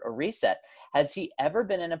reset, has he ever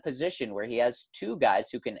been in a position where he has two guys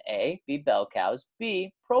who can A, be bell cows,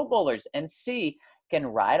 B, pro bowlers, and C, can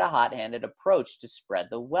ride a hot-handed approach to spread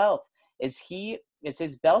the wealth? Is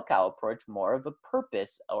his bell cow approach more of a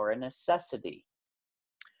purpose or a necessity?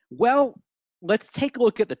 Well, let's take a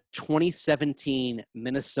look at the 2017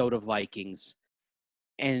 Minnesota Vikings.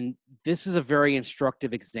 And this is a very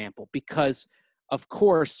instructive example because, of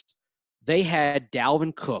course, they had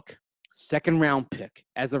Dalvin Cook, second-round pick,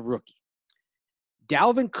 as a rookie.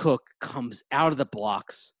 Dalvin Cook comes out of the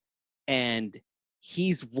blocks, and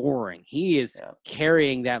he's roaring. He is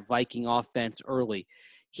carrying that Viking offense early.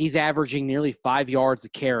 He's averaging nearly 5 yards a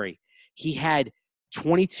carry. He had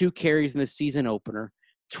 22 carries in the season opener,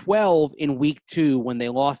 12 in week 2 when they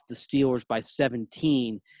lost the Steelers by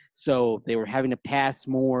 17. So they were having to pass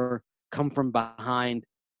more, come from behind.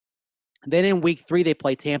 Then in week 3, they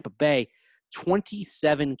play Tampa Bay,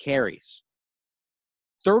 27 carries,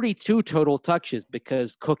 32 total touches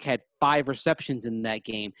because Cook had 5 receptions in that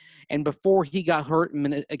game. And before he got hurt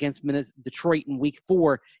against Detroit in week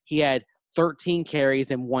 4, he had 13 carries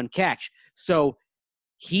and 1 catch. So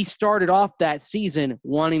he started off that season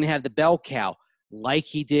wanting to have the bell cow, like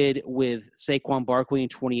he did with Saquon Barkley in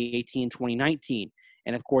 2018, 2019.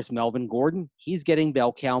 And, of course, Melvin Gordon, he's getting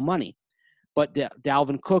bell cow money. But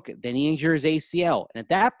Dalvin Cook, then he injures ACL. And at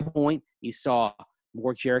that point, you saw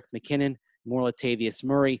more Jerick McKinnon, more Latavius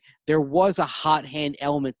Murray. There was a hot hand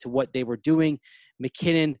element to what they were doing.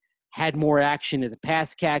 McKinnon had more action as a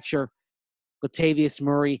pass catcher. Latavius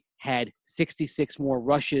Murray had 66 more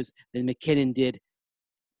rushes than McKinnon did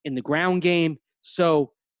in the ground game.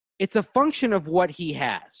 So it's a function of what he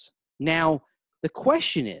has. Now, the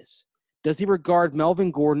question is, does he regard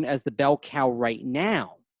Melvin Gordon as the bell cow right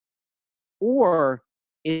now? Or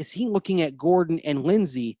is he looking at Gordon and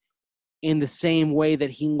Lindsey in the same way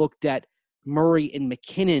that he looked at Murray and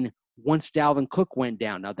McKinnon once Dalvin Cook went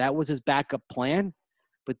down? Now, that was his backup plan,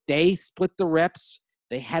 but they split the reps.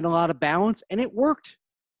 They had a lot of balance, and it worked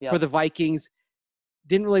for the Vikings.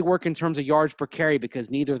 Didn't really work in terms of yards per carry because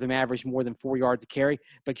neither of them averaged more than 4 yards a carry.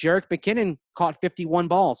 But Jerick McKinnon caught 51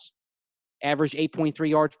 balls, averaged 8.3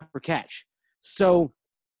 yards per catch. So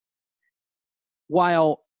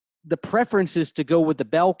while the preference is to go with the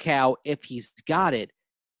bell cow if he's got it,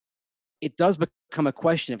 it does become a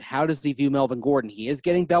question of how does he view Melvin Gordon? He is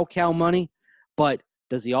getting bell cow money, but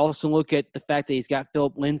does he also look at the fact that he's got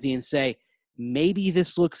Philip Lindsay and say, maybe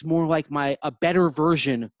this looks more like a better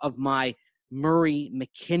version of my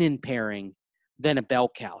Murray-McKinnon pairing than a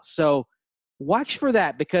bell cow? So watch for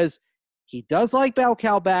that because he does like bell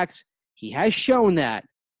cow backs. He has shown that,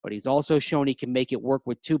 but he's also shown he can make it work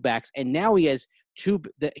with 2 backs. And now he has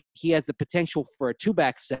the potential for a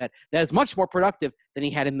 2-back set that is much more productive than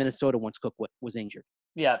he had in Minnesota once Cook was injured.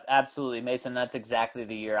 Yeah, absolutely, Mason. That's exactly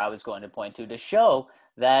the year I was going to point to show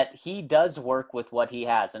that he does work with what he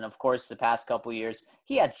has. And, of course, the past couple years,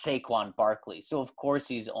 he had Saquon Barkley. So, of course,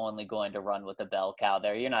 he's only going to run with a bell cow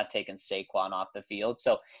there. You're not taking Saquon off the field.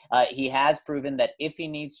 So he has proven that if he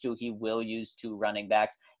needs to, he will use 2 running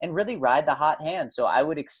backs and really ride the hot hand. So I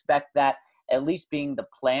would expect that at least being the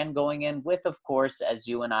plan going in with, of course, as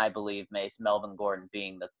you and I believe, Mace, Melvin Gordon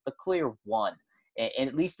being the clear one,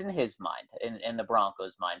 at least in his mind, in the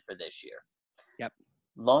Broncos' mind for this year. Yep.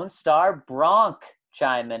 Lone Star Bronc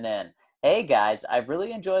chiming in. Hey guys, I've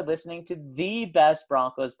really enjoyed listening to the best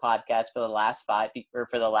Broncos podcast for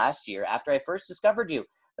the last year. After I first discovered you,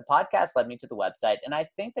 the podcast led me to the website, and I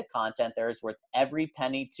think the content there is worth every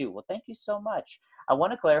penny too. Well, thank you so much. I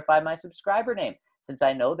want to clarify my subscriber name, since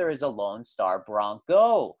I know there is a Lone Star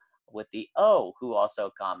Bronco. with the O, who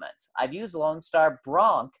also comments, I've used Lone Star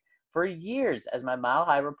Bronc for years as my Mile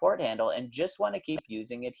High report handle and just want to keep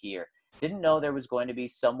using it here. Didn't know there was going to be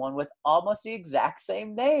someone with almost the exact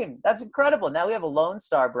same name. That's incredible. Now we have a Lone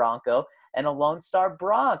Star Bronco and a Lone Star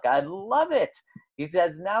Bronc. I love it. He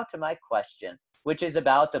says, now to my question, which is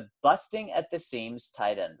about the busting at the seams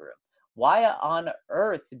tight end room. Why on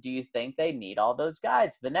earth do you think they need all those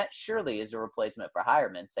guys? Vanette surely is a replacement for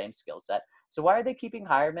Hireman, same skill set. So why are they keeping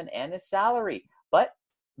Hireman and his salary? But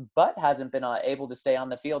hasn't been able to stay on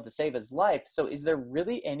the field to save his life. So is there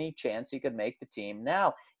really any chance he could make the team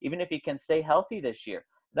now, even if he can stay healthy this year?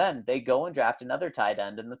 Then they go and draft another tight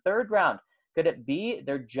end in the 3rd round. Could it be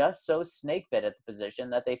they're just so snake bit at the position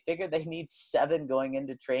that they figure they need 7 going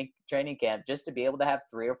into training camp just to be able to have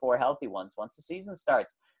 3 or 4 healthy ones once the season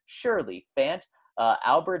starts? Surely Fant,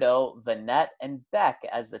 Alberto, Vanette, and Beck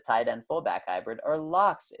as the tight end fullback hybrid are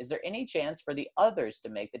locks. Is there any chance for the others to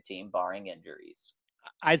make the team barring injuries?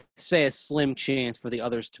 I'd say a slim chance for the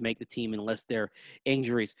others to make the team unless they're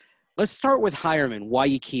injuries. Let's start with Hireman. Why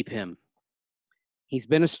you keep him? He's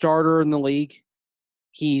been a starter in the league.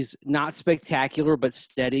 He's not spectacular, but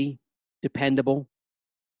steady, dependable.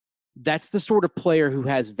 That's the sort of player who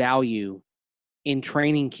has value in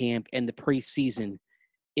training camp and the preseason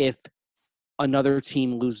if another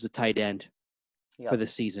team loses a tight end for the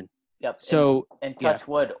season. Yep. So and touch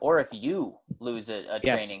wood, or if you lose a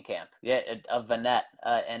training camp, a Vanette,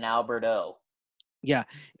 an Alberto. Yeah,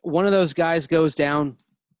 one of those guys goes down.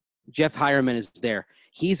 Jeff Hireman is there.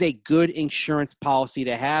 He's a good insurance policy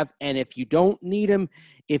to have, and if you don't need him,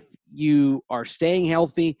 if you are staying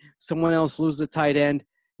healthy, someone else loses a tight end,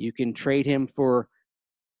 you can trade him for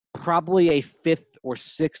probably a 5th or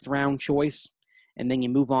 6th round choice, and then you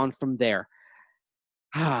move on from there.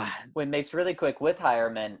 Wait, Mace, really quick, with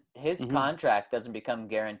Hireman, his contract doesn't become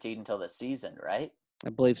guaranteed until the season, right? I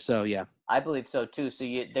believe so, yeah. I believe so, too. So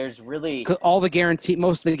there's really – most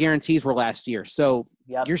of the guarantees were last year. So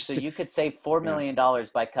so you could save $4 million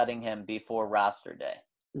by cutting him before roster day.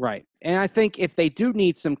 Right. And I think if they do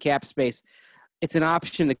need some cap space, it's an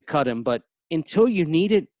option to cut him. But until you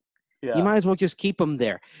need it, you might as well just keep him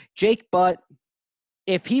there. Jake Butt,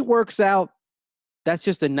 if he works out, that's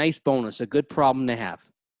just a nice bonus, a good problem to have.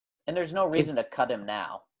 And there's no reason to cut him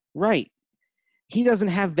now. Right. He doesn't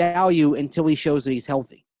have value until he shows that he's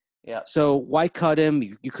healthy. Yeah. So why cut him?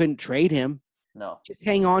 You couldn't trade him. No. Just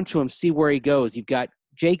hang on to him, see where he goes. You've got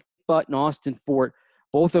Jake Butt and Austin Fort,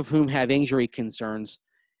 both of whom have injury concerns.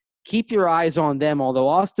 Keep your eyes on them, although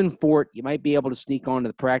Austin Fort, you might be able to sneak onto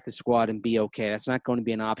the practice squad and be okay. That's not going to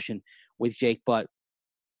be an option with Jake Butt.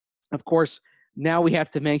 Of course, now we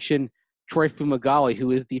have to mention Troy Fumagalli,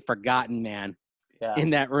 who is the forgotten man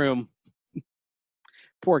in that room.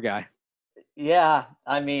 Poor guy. Yeah,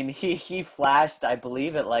 I mean, he flashed, I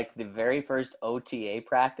believe, at like the very first OTA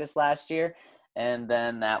practice last year, and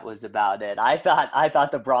then that was about it. I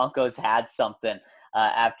thought the Broncos had something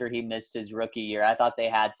after he missed his rookie year. I thought they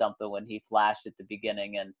had something when he flashed at the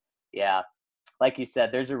beginning, and yeah, like you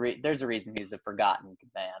said, there's a reason he's a forgotten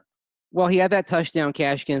man. Well, he had that touchdown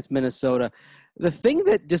catch against Minnesota. The thing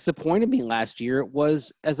that disappointed me last year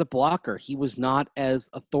was as a blocker, he was not as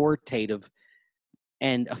authoritative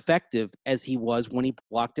and effective as he was when he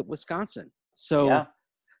blocked at Wisconsin. So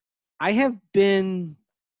I've been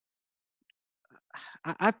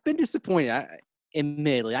disappointed.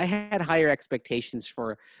 Admittedly, I had higher expectations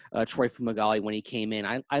for Troy Fumagalli when he came in.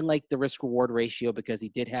 I liked the risk-reward ratio because he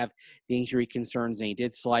did have the injury concerns and he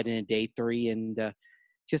did slide in day 3 and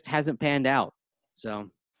just hasn't panned out. So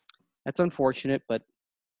that's unfortunate, but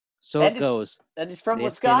it goes. And he's from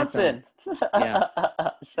Wisconsin. Yeah.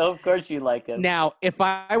 So, of course, you like him. Now, if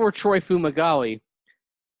I were Troy Fumagalli,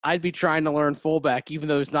 I'd be trying to learn fullback, even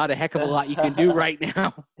though there's not a heck of a lot you can do right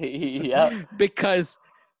now. Yeah. Because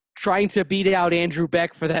trying to beat out Andrew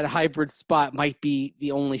Beck for that hybrid spot might be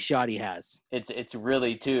the only shot he has. It's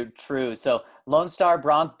really too true. So, Lone Star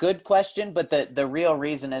Bronc, good question, but the real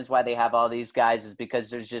reason is why they have all these guys is because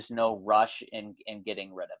there's just no rush in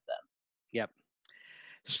getting rid of them. Yep.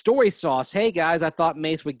 Story Sauce. Hey, guys, I thought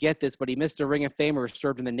Mace would get this, but he missed a Ring of Fame or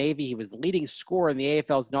served in the Navy. He was the leading scorer in the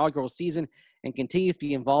AFL's inaugural season and continues to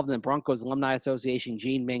be involved in the Broncos Alumni Association,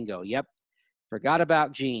 Gene Mingo. Yep. Forgot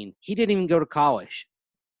about Gene. He didn't even go to college.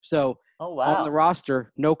 So on the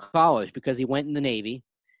roster, no college because he went in the Navy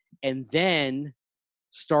and then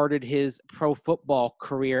started his pro football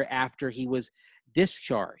career after he was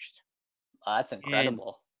discharged. That's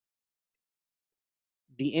incredible.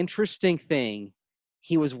 And the interesting thing,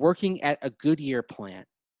 he was working at a Goodyear plant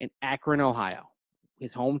in Akron, Ohio,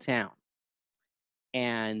 his hometown.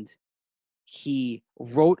 And he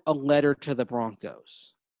wrote a letter to the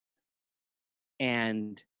Broncos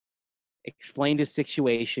and explained his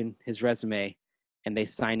situation, his resume, and they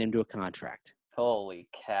signed him to a contract. Holy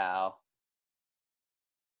cow.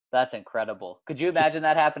 That's incredible. Could you imagine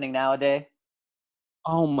that happening nowadays?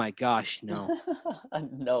 Oh, my gosh, no.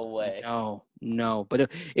 No way. No.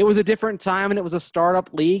 But it was a different time, and it was a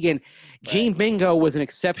startup league, and Gene Bingo was an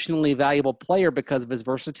exceptionally valuable player because of his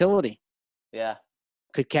versatility. Yeah.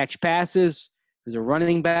 Could catch passes. He was a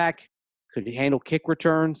running back. Could handle kick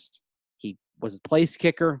returns. He was a place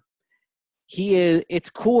kicker. It's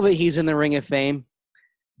cool that he's in the Ring of Fame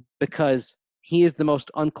because he is the most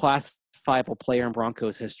unclassifiable player in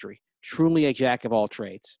Broncos history. Truly a jack of all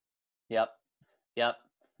trades. Yep.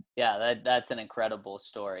 Yeah, that's an incredible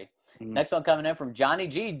story. Mm-hmm. Next one coming in from Johnny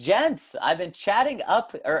G. Gents, I've been catching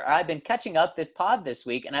up this pod this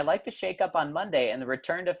week, and I like the shake up on Monday and the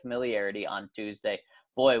return to familiarity on Tuesday.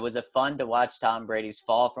 Boy, was it fun to watch Tom Brady's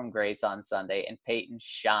fall from grace on Sunday and Peyton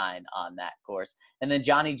shine on that course. And then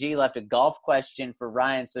Johnny G left a golf question for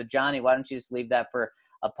Ryan. So, Johnny, why don't you just leave that for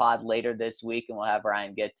a pod later this week, and we'll have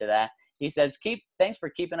Ryan get to that. He says, thanks for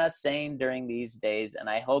keeping us sane during these days, and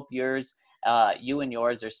I hope you and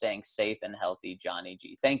yours are staying safe and healthy, Johnny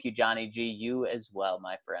G. Thank you, Johnny G. You as well,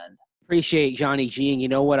 my friend. Appreciate Johnny G. And you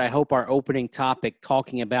know what? I hope our opening topic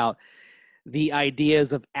talking about the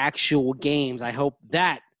ideas of actual games, I hope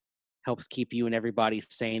that helps keep you and everybody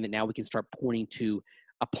sane, that now we can start pointing to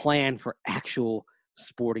a plan for actual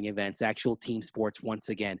sporting events, actual team sports once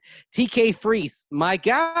again. TK Freeze, my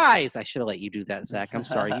guys. I should have let you do that, Zach. I'm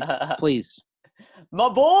sorry. Please. My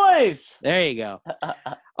boys. There you go.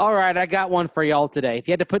 All right, I got one for y'all today. If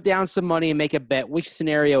you had to put down some money and make a bet, which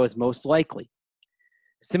scenario is most likely?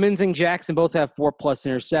 Simmons and Jackson both have 4+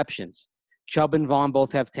 interceptions. Chubb and Vaughn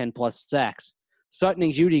both have 10+ sacks. Sutton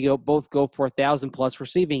and Judy both go for 1,000+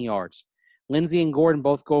 receiving yards. Lindsey and Gordon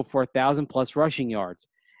both go for 1,000+ rushing yards.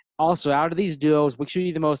 Also, out of these duos, which are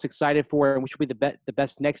you the most excited for and which will be the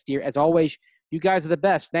best next year? As always, you guys are the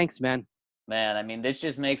best. Thanks, man. Man, I mean, this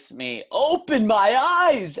just makes me open my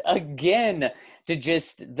eyes again to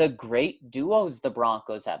just the great duos the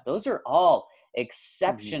Broncos have. Those are all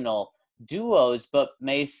exceptional duos, but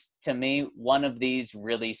Mace, to me, one of these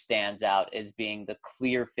really stands out as being the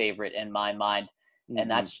clear favorite in my mind,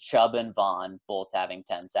 and that's Chubb and Vaughn both having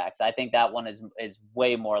 10 sacks. I think that one is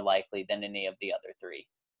way more likely than any of the other three.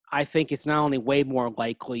 I think it's not only way more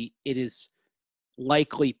likely, it is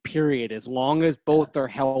likely, period. As long as both are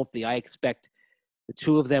healthy, I expect the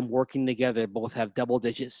two of them working together both have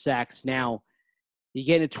double-digit sacks. Now, you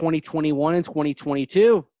get into 2021 and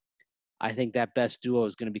 2022, I think that best duo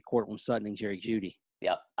is going to be Courtland Sutton and Jerry Jeudy.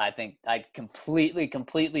 Yep, I think I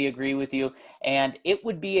completely agree with you. And it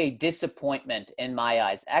would be a disappointment in my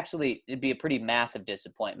eyes. Actually, it'd be a pretty massive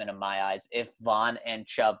disappointment in my eyes if Vaughn and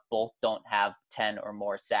Chubb both don't have 10 or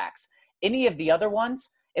more sacks. Any of the other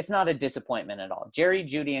ones, it's not a disappointment at all. Jerry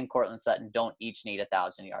Jeudy and Courtland Sutton don't each need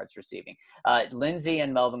 1,000 yards receiving. Lindsey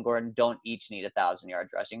and Melvin Gordon don't each need 1,000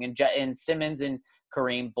 yards rushing. And Simmons and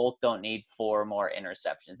Kareem both don't need 4 more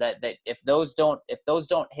interceptions. That if those don't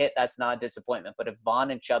hit, that's not a disappointment. But if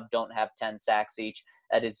Vaughn and Chubb don't have 10 sacks each,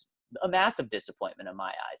 that is a massive disappointment in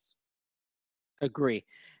my eyes. Agree.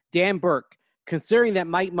 Dan Burke, considering that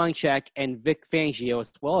Mike Munchak and Vic Fangio, as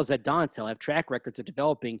well as Ed Donatel, have track records of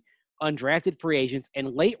developing undrafted free agents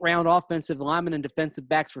and late-round offensive linemen and defensive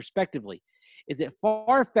backs, respectively, is it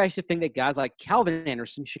far-fetched to think that guys like Calvin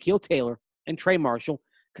Anderson, Shaquille Taylor, and Trey Marshall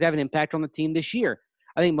could have an impact on the team this year?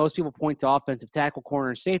 I think most people point to offensive tackle, corner,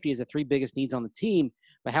 and safety as the 3 biggest needs on the team,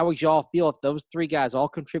 but how would y'all feel if those 3 guys all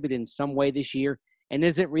contributed in some way this year, and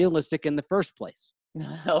is it realistic in the first place?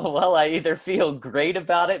 Well, I either feel great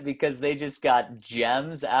about it because they just got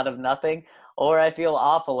gems out of nothing, or I feel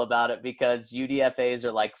awful about it because UDFAs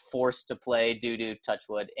are like forced to play due to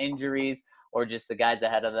touchwood injuries, or just the guys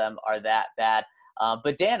ahead of them are that bad.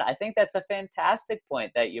 But Dan, I think that's a fantastic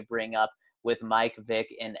point that you bring up with Mike,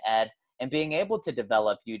 Vic, and Ed, and being able to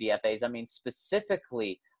develop UDFAs. I mean,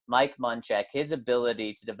 specifically Mike Munchak, his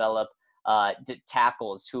ability to develop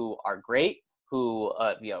tackles who are great, who,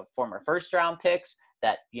 former first-round picks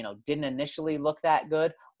that, didn't initially look that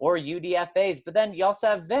good, or UDFAs. But then you also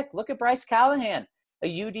have Vic. Look at Bryce Callahan, a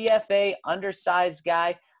UDFA undersized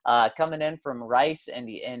guy coming in from Rice, and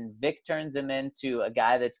Vic turns him into a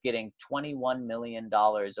guy that's getting $21 million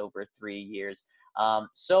over 3 years.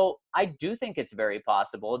 So I do think it's very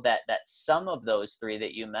possible that some of those 3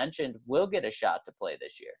 that you mentioned will get a shot to play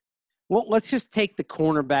this year. Well, let's just take the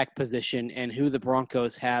cornerback position and who the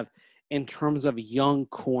Broncos have in terms of young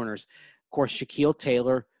corners. Of course, Shaquille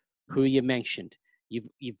Taylor, who you mentioned.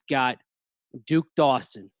 You've got Duke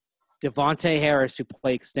Dawson, Devontae Harris, who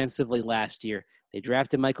played extensively last year. They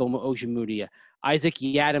drafted Michael Ojemudia. Isaac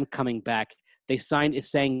Yiadom coming back. They signed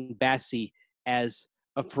Essang Bassi as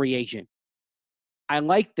a free agent. I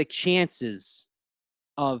like the chances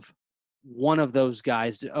of one of those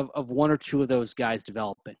guys, of one or two of those guys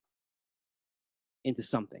developing into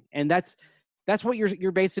something. And that's what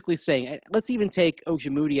you're basically saying. Let's even take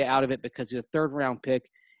Ojemudia out of it because he's a third-round pick,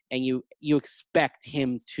 and you expect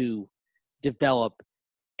him to develop.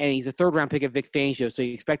 And he's a third-round pick at Vic Fangio, so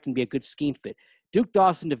you expect him to be a good scheme fit. Duke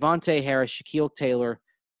Dawson, Devontae Harris, Shaquille Taylor,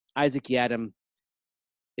 Isaac Yiadom,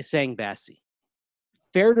 Essang Bassi.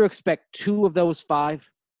 Fair to expect two of those five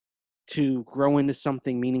to grow into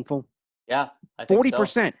something meaningful? Yeah, I think 40%.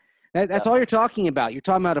 So. That's all you're talking about. You're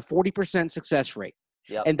talking about a 40% success rate.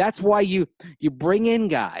 Yep. And that's why you bring in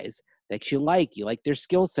guys that you like their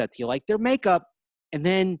skill sets, you like their makeup, and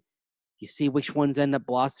then you see which ones end up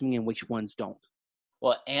blossoming and which ones don't.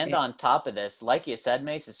 Well, and on top of this, like you said,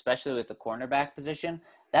 Mace, especially with the cornerback position,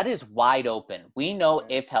 that is wide open. We know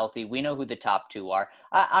if healthy, we know who the top two are.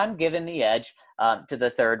 I'm giving the edge to the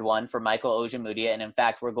third one for Michael Ojemudia. And in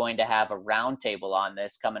fact, we're going to have a roundtable on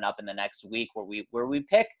this coming up in the next week where we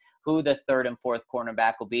pick who the third and fourth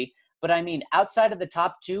cornerback will be. But I mean, outside of the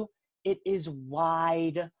top two, it is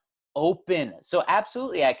wide open. So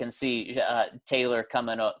absolutely, I can see Taylor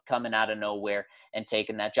coming out of nowhere and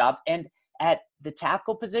taking that job. And at the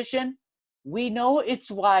tackle position, we know it's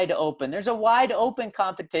wide open. There's a wide open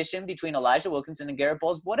competition between Elijah Wilkinson and Garrett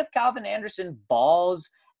Bowles. What if Calvin Anderson balls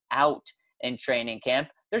out in training camp?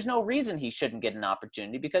 There's no reason he shouldn't get an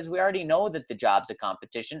opportunity because we already know that the job's a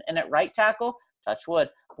competition. And at right tackle, touch wood,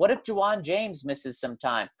 what if Juwan James misses some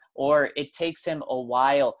time or it takes him a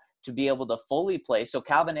while to be able to fully play? So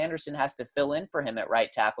Calvin Anderson has to fill in for him at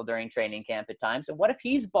right tackle during training camp at times. And what if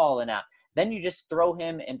he's balling out? Then you just throw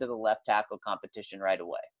him into the left tackle competition right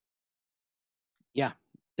away. Yeah,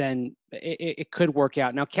 then it could work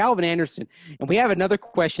out. Now, Calvin Anderson, and we have another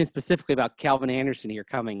question specifically about Calvin Anderson here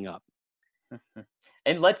coming up.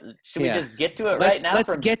 And should we just get to it right now?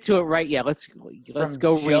 Let's get to it right. Yeah, let's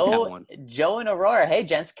go read that one. Joe and Aurora. Hey,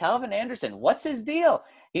 gents, Calvin Anderson, what's his deal?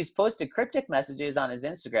 He's posted cryptic messages on his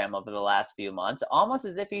Instagram over the last few months, almost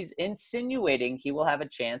as if he's insinuating he will have a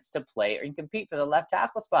chance to play or compete for the left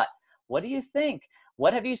tackle spot. What do you think?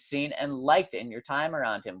 What have you seen and liked in your time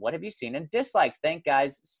around him? What have you seen and disliked? Thanks,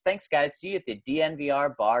 guys. See you at the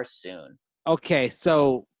DNVR bar soon. Okay,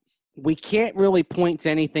 so we can't really point to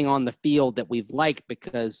anything on the field that we've liked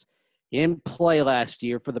because he didn't play last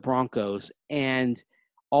year for the Broncos, and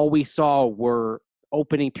all we saw were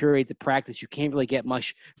opening periods of practice. You can't really get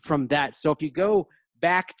much from that. So if you go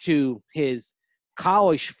back to his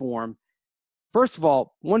college form, first of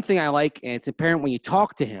all, one thing I like, and it's apparent when you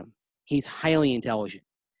talk to him, he's highly intelligent.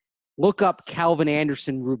 Look up Calvin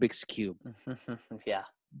Anderson Rubik's Cube. Yeah.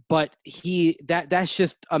 But that's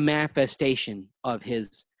just a manifestation of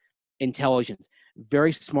his intelligence.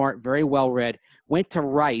 Very smart, very well-read. Went to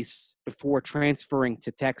Rice before transferring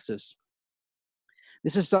to Texas.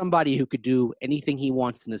 This is somebody who could do anything he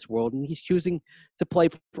wants in this world, and he's choosing to play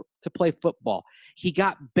football. He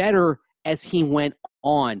got better as he went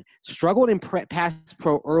on. Struggled in pass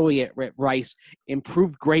pro early at Rice,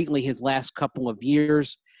 improved greatly his last couple of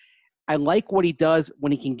years. I like what he does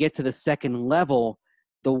when he can get to the second level.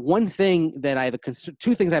 The one thing that I have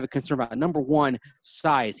two things I have a concern about. Number one,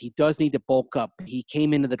 size. He does need to bulk up. He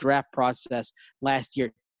came into the draft process last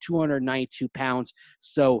year, 292 pounds.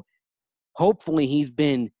 So hopefully he's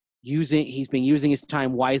been using his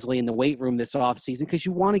time wisely in the weight room this offseason because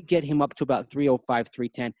you want to get him up to about 305,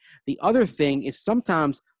 310. The other thing is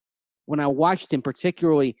sometimes when I watched him,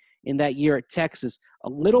 particularly in that year at Texas, a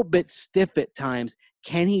little bit stiff at times.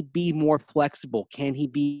 Can he be more flexible? Can he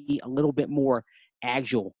be a little bit more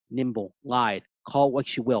agile, nimble, lithe? Call it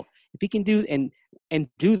what you will. If he can do and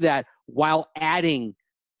do that while adding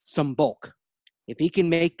some bulk, if he can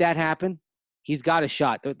make that happen, he's got a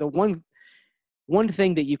shot. The one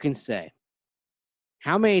thing that you can say,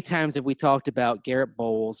 how many times have we talked about Garrett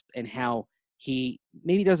Bowles and how he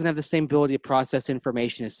maybe doesn't have the same ability to process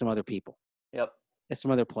information as some other people? Yep. As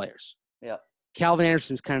some other players. Yep. Calvin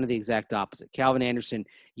Anderson's kind of the exact opposite. Calvin Anderson,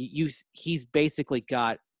 he's basically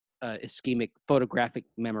got ischemic photographic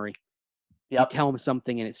memory. Yep. You tell him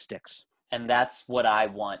something and it sticks. And that's what I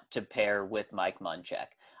want to pair with Mike Munchak.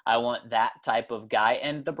 I want that type of guy.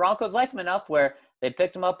 And the Broncos like him enough where they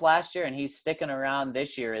picked him up last year and he's sticking around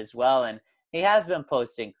this year as well. And he has been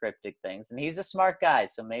posting cryptic things. And he's a smart guy.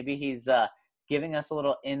 So maybe he's giving us a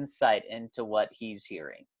little insight into what he's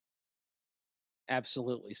hearing.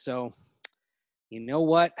 Absolutely. So, you know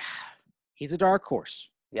what? He's a dark horse.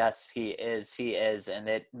 Yes, he is. He is. And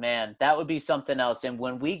man, that would be something else. And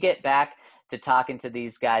when we get back to talking to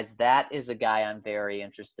these guys, that is a guy I'm very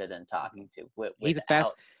interested in talking to. He's a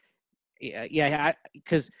fast. Yeah,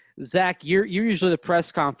 because Zach, you're usually the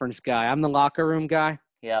press conference guy. I'm the locker room guy.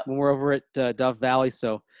 Yeah. When we're over at Dove Valley,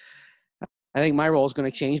 so I think my role is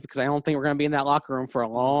going to change because I don't think we're going to be in that locker room for a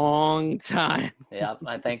long time. Yeah,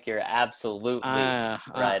 I think you're absolutely right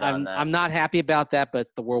on that. I'm not happy about that, but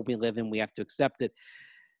it's the world we live in. We have to accept it.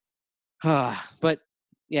 But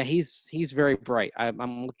yeah, he's very bright.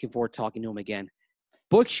 I'm looking forward to talking to him again.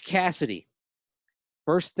 Butch Cassidy.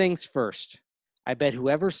 First things first. I bet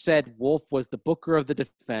whoever said Wolf was the booker of the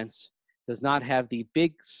defense does not have the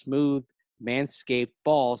big, smooth, manscaped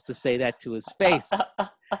balls to say that to his face.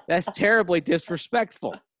 That's terribly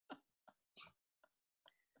disrespectful.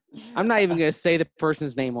 I'm not even going to say the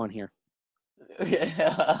person's name on here.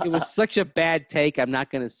 It was such a bad take. I'm not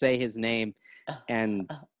going to say his name and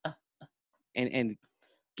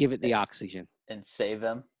give it the oxygen. And save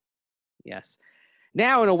him. Yes.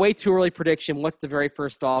 Now, in a way too early prediction, what's the very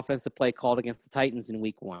first offensive play called against the Titans in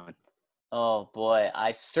week 1? Oh, boy.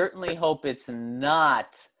 I certainly hope it's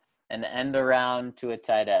not an end around to a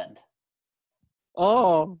tight end.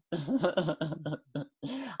 Oh.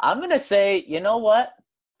 I'm going to say, you know what?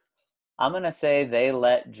 I'm going to say they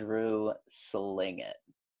let Drew sling it.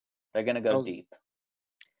 They're going to go deep.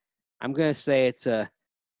 I'm going to say it's a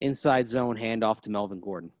inside zone handoff to Melvin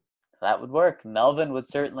Gordon. That would work. Melvin would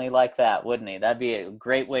certainly like that, wouldn't he? That'd be a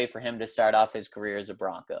great way for him to start off his career as a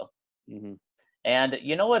Bronco. Mm-hmm. And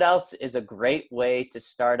you know what else is a great way to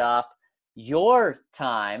start off your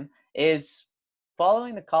time is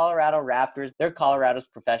following the Colorado Raptors. They're Colorado's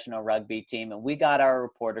professional rugby team, and we got our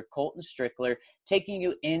reporter, Colton Strickler, taking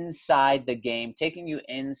you inside the game, taking you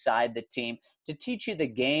inside the team to teach you the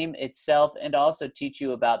game itself and also teach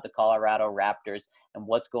you about the Colorado Raptors and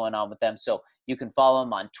what's going on with them. So you can follow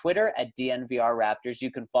them on Twitter at DNVR Raptors.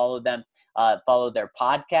 You can follow them, follow their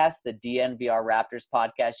podcast, the DNVR Raptors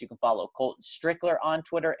podcast. You can follow Colton Strickler on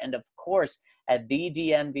Twitter. And of course, at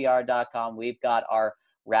thednvr.com, we've got our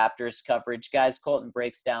Raptors coverage. Guys, Colton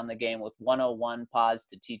breaks down the game with 101 pods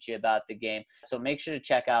to teach you about the game. So make sure to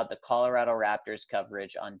check out the Colorado Raptors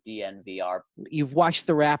coverage on DNVR. You've watched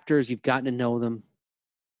the Raptors. You've gotten to know them.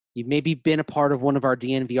 You've maybe been a part of one of our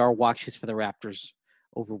DNVR watches for the Raptors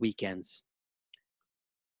over weekends.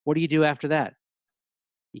 What do you do after that?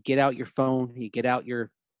 You get out your phone. You get out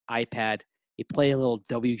your iPad. You play a little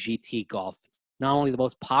WGT golf. Not only the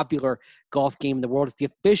most popular golf game in the world, it's the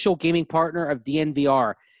official gaming partner of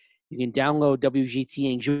DNVR. You can download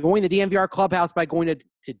WGT and join the DNVR clubhouse by going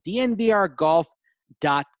to dnvrgolf.com.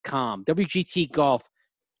 WGT Golf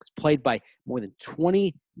is played by more than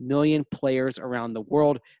 20 million players around the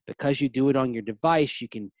world. Because you do it on your device, you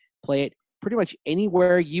can play it pretty much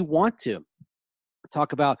anywhere you want to.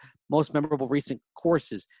 Talk about most memorable recent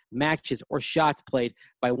courses, matches, or shots played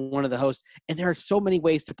by one of the hosts. And there are so many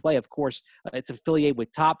ways to play. Of course, it's affiliated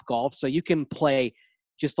with Top Golf, so you can play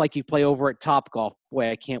just like you play over at Top Golf. Boy,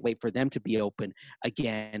 I can't wait for them to be open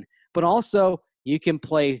again. But also, you can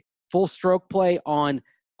play full stroke play on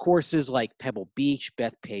courses like Pebble Beach,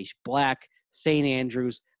 Bethpage Black, St.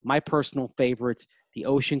 Andrews, my personal favorites, the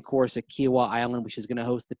Ocean Course at Kiowa Island, which is going to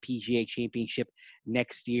host the PGA Championship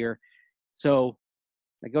next year. So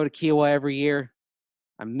I go to Kiowa every year.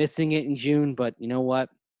 I'm missing it in June, but you know what?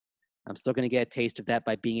 I'm still going to get a taste of that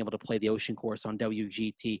by being able to play the Ocean Course on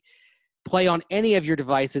WGT. Play on any of your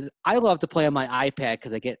devices. I love to play on my iPad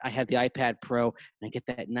because I have the iPad Pro and I get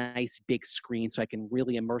that nice big screen so I can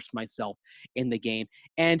really immerse myself in the game.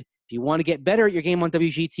 And if you want to get better at your game on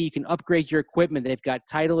WGT, you can upgrade your equipment. They've got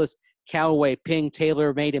Titleist, Callaway, Ping,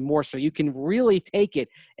 TaylorMade, and more. So you can really take it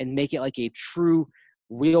and make it like a true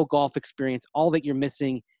real golf experience. All that you're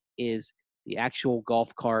missing is the actual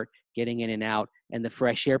golf cart, getting in and out, and the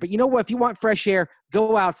fresh air. But you know what? If you want fresh air,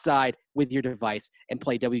 go outside with your device and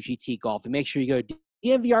play WGT Golf. And make sure you go to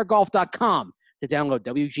dnvrgolf.com to download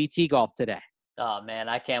WGT Golf today. Oh, man,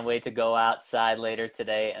 I can't wait to go outside later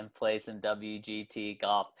today and play some WGT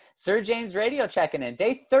golf. Sir James Radio checking in.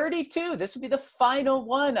 Day 32. This will be the final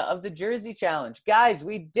one of the Jersey Challenge. Guys,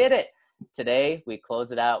 we did it. Today, we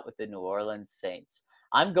close it out with the New Orleans Saints.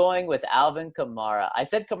 I'm going with Alvin Kamara. I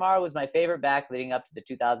said Kamara was my favorite back leading up to the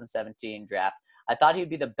 2017 draft. I thought he'd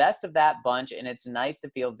be the best of that bunch, and it's nice to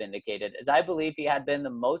feel vindicated, as I believe he had been the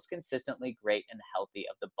most consistently great and healthy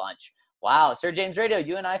of the bunch. Wow, Sir James Radio,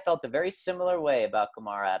 you and I felt a very similar way about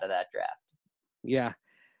Kamara out of that draft. Yeah.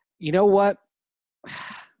 You know what?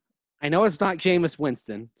 I know it's not Jameis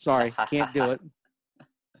Winston. Sorry, can't do it.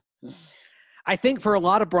 I think for a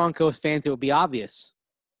lot of Broncos fans, it would be obvious.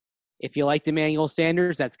 If you liked Emmanuel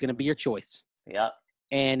Sanders, that's going to be your choice. Yep.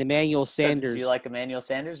 And Emmanuel Sanders. Do you like Emmanuel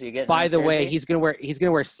Sanders? Are you getting? By the way, he's going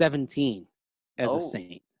to wear 17 as a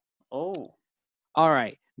Saint. Oh. All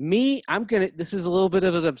right. This is a little bit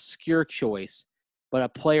of an obscure choice, but a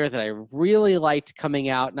player that I really liked coming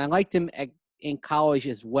out, and I liked him in college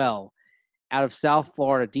as well. Out of South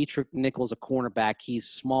Florida, Dietrich Nichols, a cornerback. He's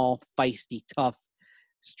small, feisty, tough.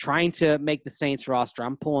 He's trying to make the Saints roster.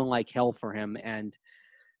 I'm pulling like hell for him, and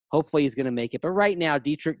hopefully he's going to make it. But right now,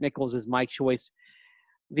 Dietrich Nichols is my choice.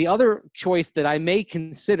 The other choice that I may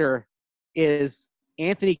consider is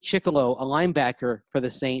Anthony Chickillo, a linebacker for the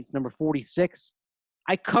Saints, number 46.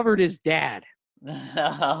 I covered his dad.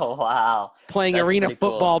 Oh, wow. Playing arena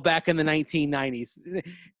football back in the 1990s.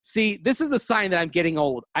 See, this is a sign that I'm getting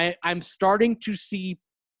old. I'm starting to see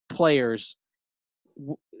players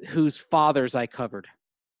whose fathers I covered.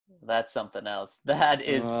 That's something else. That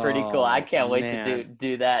is pretty cool. I can't wait to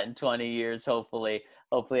do that in 20 years, hopefully.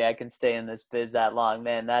 Hopefully I can stay in this biz that long.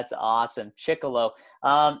 Man, that's awesome. Chickillo.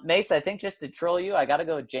 Mace, I think just to troll you, I got to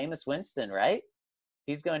go with Jameis Winston, right?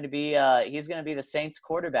 He's going to be the Saints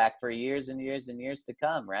quarterback for years and years and years to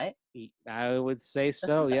come, right? I would say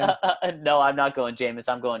so, yeah. No, I'm not going Jameis.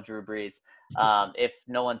 I'm going Drew Brees. If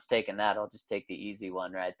no one's taking that, I'll just take the easy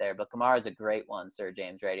one right there. But Kamara's a great one, Sir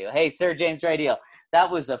James Radio. Hey, Sir James Radio,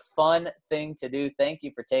 that was a fun thing to do. Thank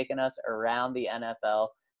you for taking us around the NFL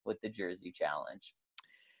with the Jersey Challenge.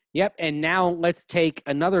 Yep, and now let's take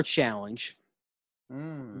another challenge.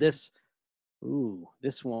 This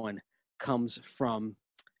one comes from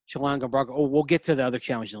Chilongo Bronco. Oh, we'll get to the other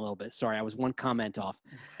challenge in a little bit. Sorry, I was one comment off.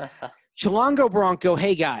 Chilongo Bronco,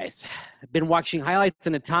 hey guys, I've been watching highlights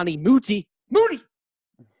on Netani Moody.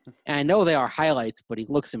 And I know they are highlights, but he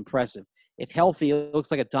looks impressive. If healthy, it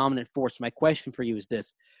looks like a dominant force. My question for you is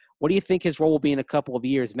this. What do you think his role will be in a couple of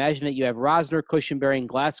years? Imagine that you have Rosner, Cushenberry, and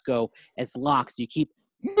Glasgow as locks. Do you keep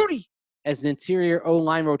Moody as an interior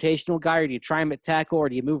O-line rotational guy, or do you try him at tackle, or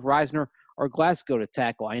do you move Reisner or Glasgow to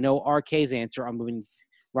tackle? I know RK's answer, I'm moving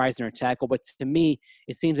Reisner to tackle, but to me,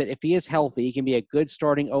 it seems that if he is healthy, he can be a good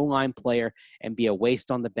starting O-line player and be a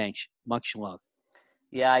waste on the bench. Much love.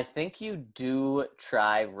 Yeah, I think you do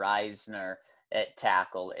try Reisner at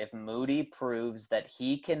tackle. If Moody proves that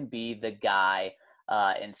he can be the guy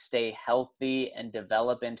and stay healthy and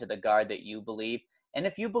develop into the guard that you believe, and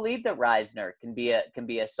if you believe that Reisner can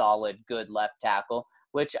be a solid, good left tackle,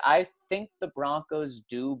 which I think the Broncos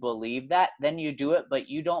do believe that, then you do it, but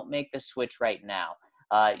you don't make the switch right now.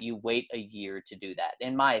 You wait a year to do that,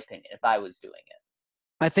 in my opinion, if I was doing it.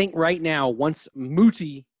 I think right now, once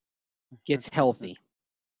Moody gets healthy,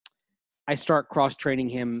 I start cross-training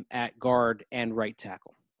him at guard and right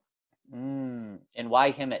tackle. And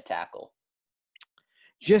why him at tackle?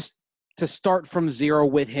 Just to start from zero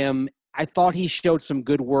with him. I thought he showed some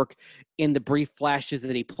good work in the brief flashes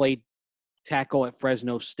that he played tackle at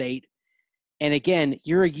Fresno State. And again,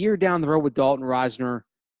 you're a year down the road with Dalton Rosner.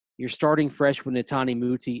 You're starting fresh with Netani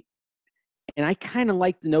Moody. And I kind of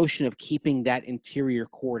like the notion of keeping that interior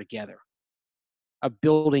core together, of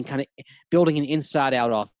building an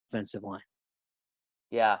inside-out offensive line.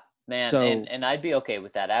 Yeah, man, and I'd be okay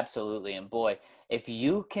with that, absolutely. And boy, if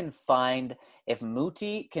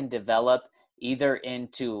Moody can develop either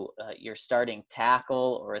into your starting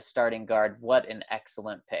tackle or a starting guard, what an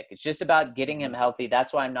excellent pick. It's just about getting him healthy.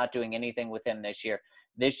 That's why I'm not doing anything with him this year.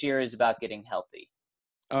 This year is about getting healthy.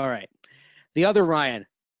 All right. The other Ryan.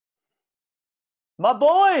 My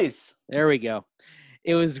boys. There we go.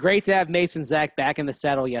 It was great to have Mason Zach back in the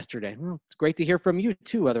saddle yesterday. Well, it's great to hear from you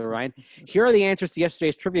too, other Ryan. Here are the answers to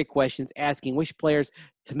yesterday's trivia questions asking which players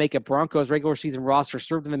to make a Broncos regular season roster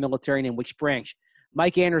served in the military and in which branch.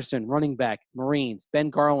 Mike Anderson, running back, Marines. Ben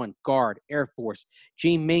Garland, guard, Air Force.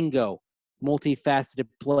 Gene Mingo, multifaceted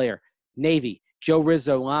player, Navy. Joe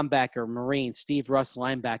Rizzo, linebacker, Marines. Steve Russ,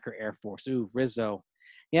 linebacker, Air Force. Ooh, Rizzo.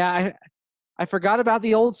 Yeah, I forgot about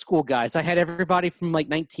the old school guys. I had everybody from like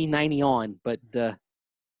 1990 on, but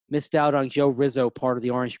missed out on Joe Rizzo, part of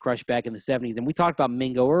the Orange Crush back in the 70s. And we talked about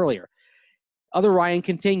Mingo earlier. Other Ryan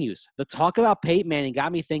continues. The talk about Peyton Manning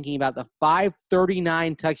got me thinking about the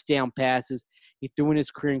 539 touchdown passes he threw in his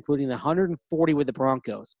career, including the 140 with the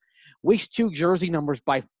Broncos. Which two jersey numbers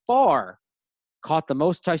by far caught the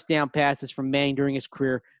most touchdown passes from Manning during his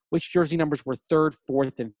career? Which jersey numbers were third,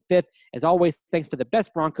 fourth, and fifth? As always, thanks for the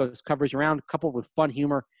best Broncos coverage around, coupled with fun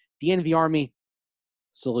humor. DNV Army,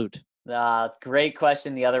 salute. Great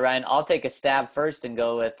question, the other Ryan. I'll take a stab first and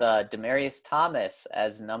go with Demaryius Thomas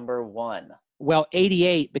as number one. Well,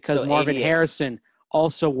 88 because so Marvin 88. Harrison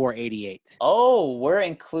also wore 88. Oh, we're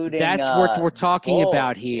including. That's what we're talking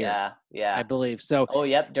about here. Yeah, yeah. I believe so. Oh,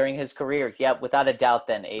 yep. During his career, yep, without a doubt.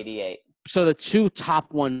 Then 88. So the two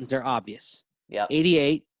top ones are obvious. Yep.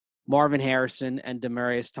 88, Marvin Harrison and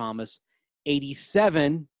Demaryius Thomas.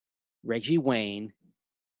 87, Reggie Wayne,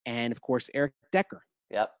 and of course Eric Decker.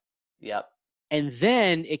 Yep. Yep. And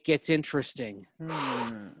then it gets interesting.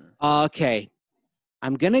 Okay.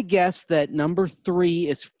 I'm going to guess that number 3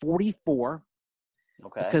 is 44.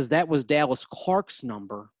 Okay. Because that was Dallas Clark's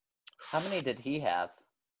number. How many did he have?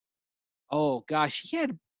 Oh, gosh. I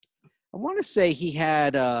want to say he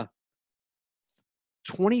had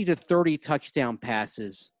 20 to 30 touchdown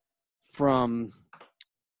passes from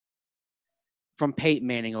Peyton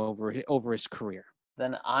Manning over his career.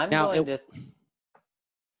 Then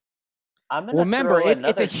remember,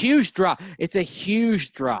 it's a huge drop. It's a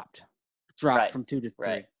huge drop right. from 2 to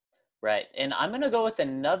 3. Right. And I'm going to go with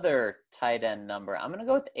another tight end number. I'm going to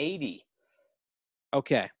go with 80.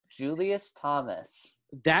 Okay. Julius Thomas.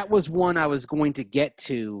 That was one I was going to get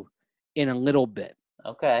to in a little bit.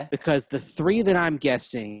 Okay. Because the 3 that I'm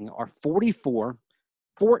guessing are 44,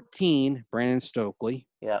 14, Brandon Stokely.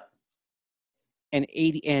 Yep. And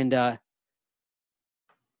 80 and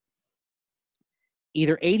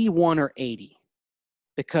either 81 or 80.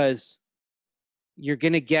 Because you're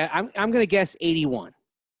going to get I'm going to guess 81.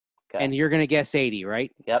 Okay. And you're going to guess 80,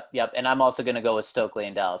 right? Yep. And I'm also going to go with Stokely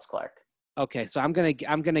and Dallas Clark. Okay, so I'm going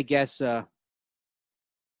to guess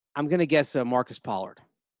Marcus Pollard.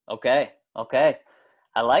 Okay.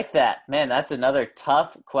 I like that. Man, that's another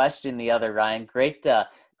tough question, Ryan. Great to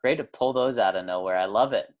pull those out of nowhere. I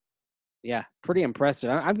love it. Yeah, pretty impressive.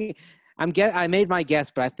 I made my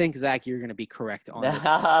guess, but I think, Zach, you're going to be correct on this.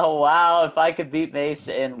 Wow, if I could beat Mace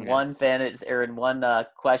in one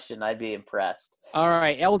question, I'd be impressed. All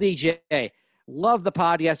right, LDJ. Love the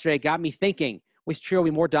pod yesterday. Got me thinking. Which trio will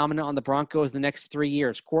be more dominant on the Broncos the next 3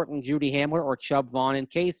 years? Cortland, Judy Hamler, or Chubb, Vaughn, and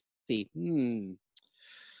Casey? Ooh.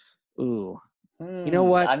 You know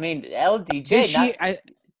what? I mean, LDJ.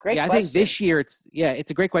 Great question. I think this year it's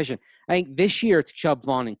a great question. I think this year it's Chubb,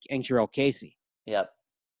 Vaughn, and Jarrell Casey. Yep.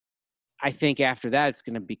 I think after that it's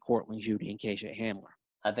going to be Cortland, Judy, and Casey Hamler.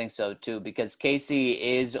 I think so too, because Casey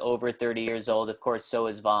is over 30 years old. Of course, so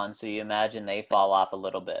is Vaughn. So you imagine they fall off a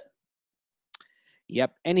little bit.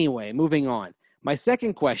 Yep. Anyway, moving on. My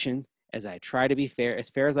second question, as I try to be fair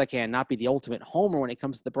as I can, not be the ultimate homer when it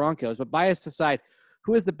comes to the Broncos, but bias aside,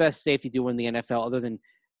 who is the best safety duo in the NFL other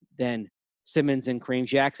than Simmons and Kareem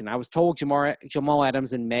Jackson? I was told Jamal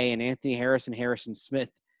Adams in May and Anthony Harrison Smith.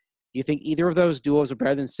 Do you think either of those duos are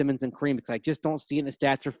better than Simmons and Kareem? Because I just don't see it in the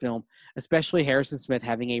stats or film, especially Harrison Smith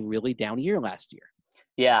having a really down year last year.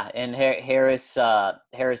 Yeah, and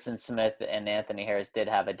Harrison Smith and Anthony Harris did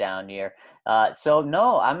have a down year. So,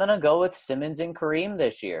 no, I'm going to go with Simmons and Kareem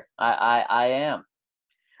this year. I am.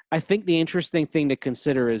 I think the interesting thing to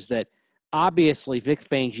consider is that obviously Vic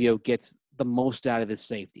Fangio gets the most out of his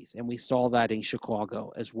safeties, and we saw that in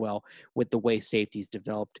Chicago as well with the way safeties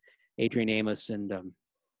developed. Adrian Amos and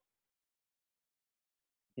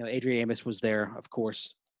Adrian Amos was there, of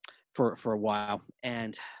course, for a while.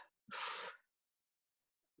 And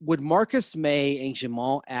would Marcus May and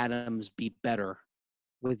Jamal Adams be better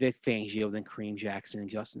with Vic Fangio than Kareem Jackson and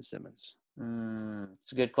Justin Simmons?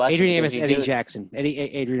 It's a good question. Adrian Amos, Eddie Jackson.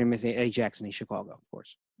 Adrian Amos, Eddie Jackson in Chicago, of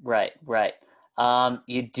course. Right.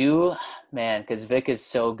 You do, man, because Vic is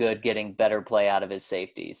so good getting better play out of his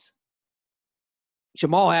safeties.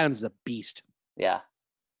 Jamal Adams is a beast. Yeah.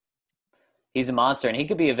 He's a monster, and he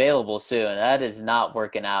could be available soon. That is not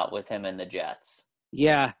working out with him and the Jets.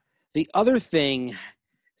 Yeah. The other thing,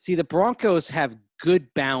 the Broncos have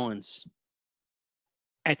good balance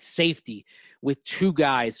at safety with two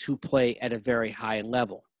guys who play at a very high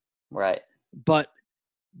level. Right. But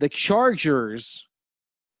the Chargers,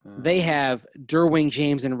 they have Derwin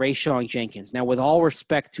James and Rayshon Jenkins. Now, with all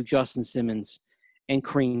respect to Justin Simmons and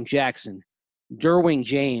Kareem Jackson, Derwin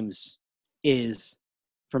James is,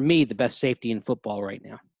 for me, the best safety in football right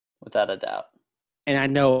now. Without a doubt. And I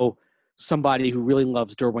know somebody who really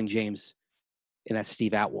loves Derwin James, and that's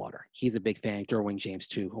Steve Atwater. He's a big fan of Derwin James,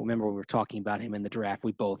 too. Remember, we were talking about him in the draft.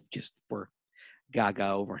 We both just were gaga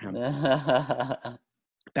over him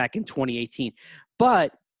back in 2018.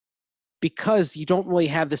 But because you don't really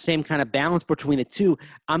have the same kind of balance between the two,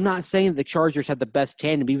 I'm not saying the Chargers have the best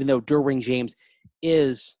tandem, even though Derwin James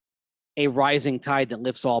is a rising tide that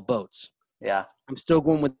lifts all boats. Yeah. I'm still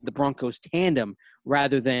going with the Broncos tandem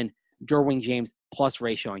rather than Derwin James plus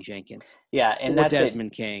Rayshon Jenkins. Yeah, and or that's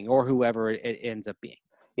Desmond King or whoever it ends up being.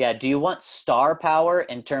 Yeah, do you want star power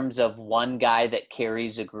in terms of one guy that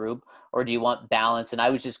carries a group, or do you want balance? And I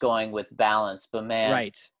was just going with balance, but man,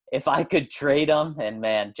 Right. if I could trade them, and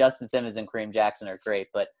man, Justin Simmons and Kareem Jackson are great,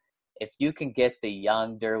 but if you can get the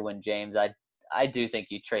young Derwin James, I do think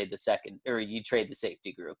you trade the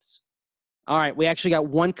safety groups. All right, we actually got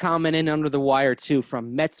one comment in under the wire, too,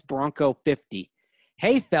 from Mets Bronco 50.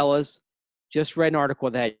 Hey, fellas, just read an article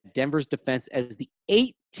that had Denver's defense as the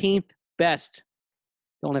 18th best.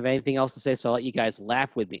 Don't have anything else to say, so I'll let you guys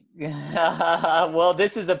laugh with me. Well,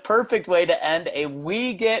 this is a perfect way to end a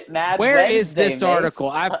We Get Mad Where Wednesday, is this Mace.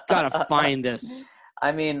 article? I've got to find this.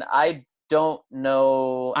 I mean, I don't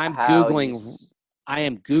know. I am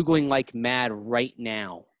Googling like mad right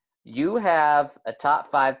now. You have a top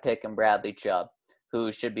 5 pick in Bradley Chubb,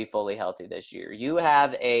 who should be fully healthy this year. You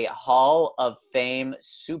have a Hall of Fame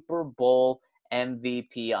Super Bowl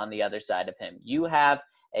MVP on the other side of him. You have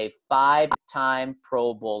a 5-time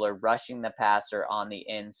Pro Bowler rushing the passer on the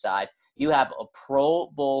inside. You have a Pro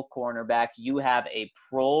Bowl cornerback. You have a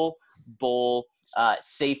Pro Bowl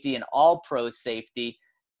safety, an all-pro safety.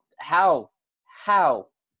 How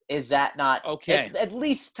is that not at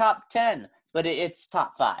least top 10? But it's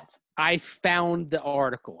top 5. I found the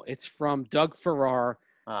article. It's from Doug Farrar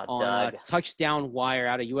on Touchdown Wire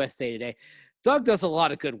out of USA Today. Doug does a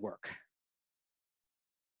lot of good work.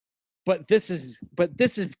 But this is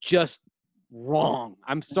just wrong.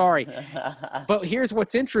 I'm sorry. But here's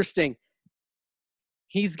what's interesting.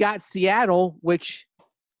 He's got Seattle, which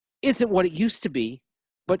isn't what it used to be,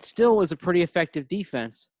 but still is a pretty effective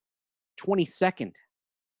defense. 22nd.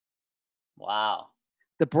 Wow.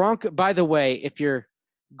 The Broncos, by the way, if you're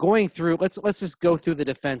going through, let's just go through the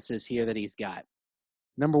defenses here that he's got.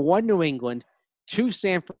 Number 1, New England. 2,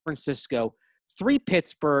 San Francisco. 3,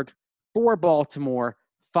 Pittsburgh. 4, Baltimore.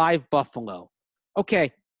 5, Buffalo.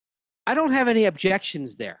 Okay, I don't have any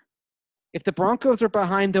objections there. If the Broncos are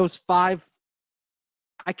behind those 5,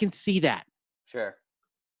 I can see that. Sure.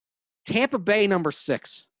 Tampa Bay, number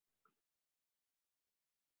 6.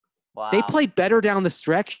 Wow. They played better down the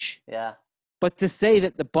stretch. Yeah. But to say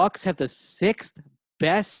that the Bucs have the 6th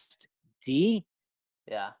best D,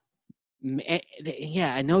 yeah,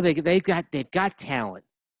 I know they've got talent,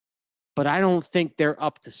 but I don't think they're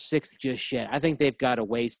up to 6th just yet. I think they've got a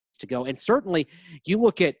ways to go. And certainly, you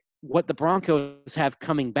look at what the Broncos have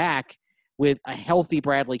coming back with a healthy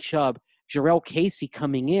Bradley Chubb, Jarrell Casey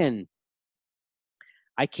coming in.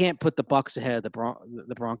 I can't put the Bucs ahead of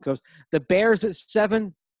the Broncos. The Bears at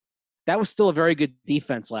 7. That was still a very good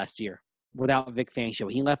defense last year without Vic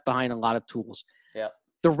Fangio. He left behind a lot of tools. Yep.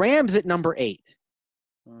 The Rams at number 8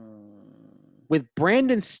 with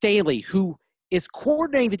Brandon Staley, who is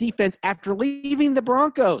coordinating the defense after leaving the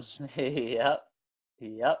Broncos.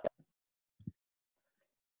 Yep.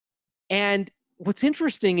 And what's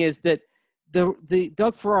interesting is that the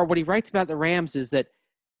Doug Farrar, what he writes about the Rams is that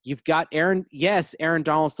you've got Aaron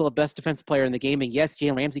Donald's still the best defensive player in the game, and yes,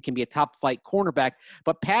 Jalen Ramsey can be a top-flight cornerback,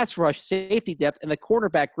 but pass rush, safety depth, and the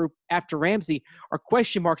cornerback group after Ramsey are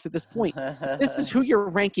question marks at this point. This is who you're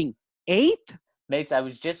ranking 8th? Mace, I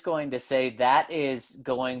was just going to say that is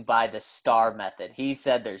going by the star method. He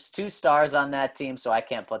said there's 2 stars on that team, so I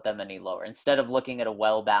can't put them any lower, instead of looking at a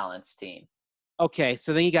well-balanced team. Okay,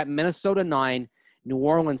 so then you got Minnesota 9, New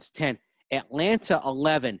Orleans 10, Atlanta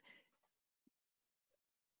 11.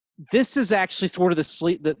 This is actually sort of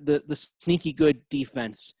the sneaky good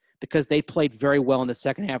defense because they played very well in the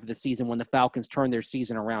second half of the season when the Falcons turned their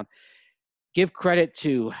season around. Give credit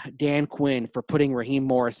to Dan Quinn for putting Raheem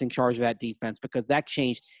Morris in charge of that defense because that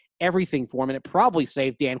changed everything for him, and it probably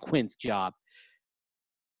saved Dan Quinn's job.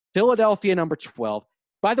 Philadelphia, number 12.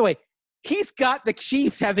 By the way, he's got the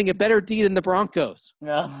Chiefs having a better D than the Broncos.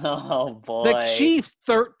 Oh, boy. The Chiefs,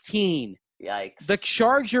 13. Yikes. The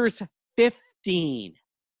Chargers, 15.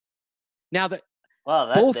 Now,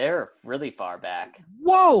 they're really far back.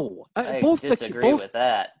 Whoa. I disagree with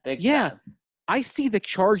that. Big time. I see the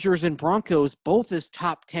Chargers and Broncos both as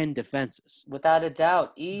top 10 defenses. Without a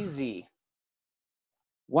doubt. Easy.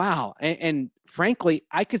 Wow. And frankly,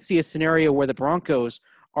 I could see a scenario where the Broncos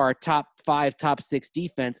are a top 5, top 6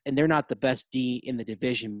 defense, and they're not the best D in the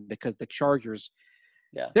division because the Chargers,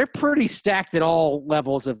 they're pretty stacked at all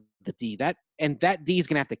levels of the D. That D is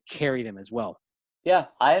going to have to carry them as well. Yeah,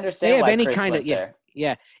 I understand why Chris went there.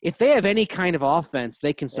 Yeah. If they have any kind of offense,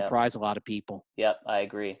 they can surprise a lot of people. Yep, I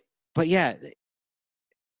agree. But yeah,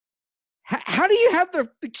 how do you have the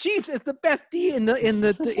Chiefs as the best D in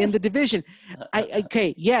the division?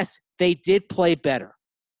 Yes, they did play better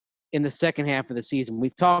in the second half of the season.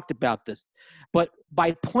 We've talked about this, but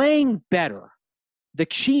by playing better, the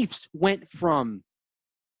Chiefs went from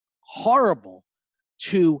horrible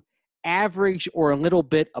to average or a little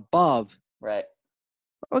bit above. Right.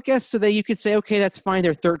 I guess so that you could say, okay, that's fine.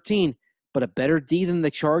 They're 13, but a better D than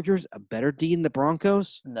the Chargers, a better D than the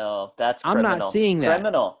Broncos. No, that's I'm criminal. not seeing that.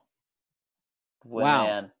 Criminal. Wow.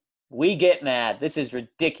 Man, we get mad. This is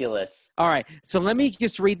ridiculous. All right, so let me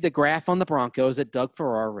just read the graph on the Broncos that Doug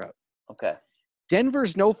Farrar wrote. Okay.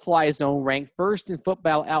 Denver's no-fly zone ranked first in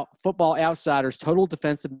Football Outsiders total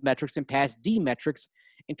defensive metrics and pass D metrics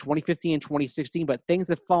in 2015 and 2016, but things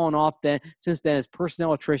have fallen off since then as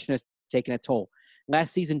personnel attrition has taken a toll.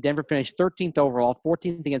 Last season, Denver finished 13th overall,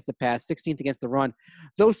 14th against the pass, 16th against the run,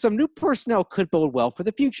 though some new personnel could bode well for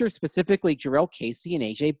the future, specifically Jarrell Casey and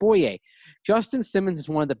A.J. Boye. Justin Simmons is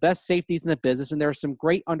one of the best safeties in the business, and there are some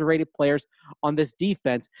great underrated players on this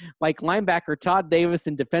defense, like linebacker Todd Davis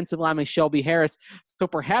and defensive lineman Shelby Harris, so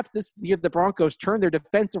perhaps this year the Broncos turn their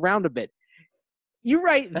defense around a bit. You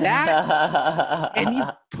write that, and you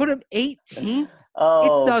put them 18th?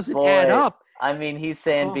 Oh, it doesn't boy. add up. I mean, he's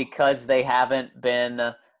saying because they haven't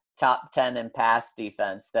been top 10 in pass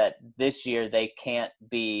defense, that this year they can't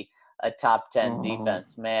be a top 10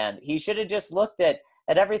 defense. Man, he should have just looked at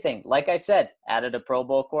everything. Like I said, added a Pro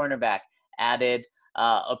Bowl cornerback, added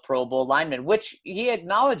a Pro Bowl lineman, which he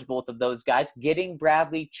acknowledged both of those guys, getting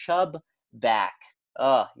Bradley Chubb back.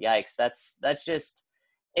 Oh, yikes. That's just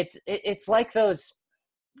 – it's like those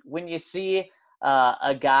 – when you see –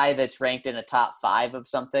 a guy that's ranked in a top 5 of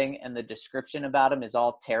something and the description about him is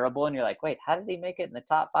all terrible and you're like, wait, how did he make it in the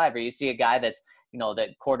top 5? Or you see a guy that's,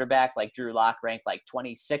 that quarterback like Drew Lock ranked like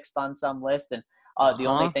 26th on some list and the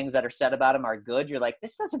only things that are said about him are good. You're like,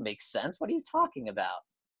 this doesn't make sense. What are you talking about?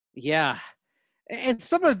 Yeah. And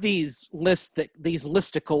some of these these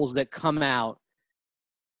listicles that come out,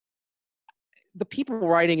 the people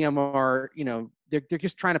writing them are, they're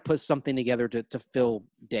just trying to put something together to fill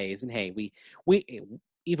days. And hey,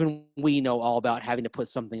 we know all about having to put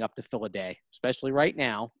something up to fill a day, especially right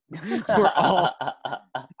now.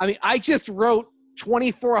 I just wrote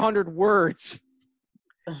 2,400 words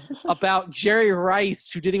about Jerry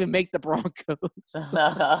Rice, who didn't even make the Broncos. So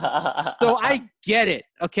I get it.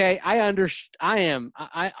 Okay. I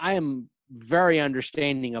am very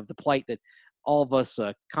understanding of the plight that all of us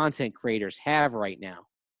content creators have right now.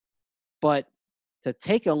 But to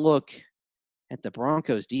take a look at the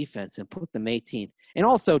Broncos defense and put them 18th. And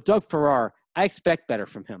also Doug Farrar, I expect better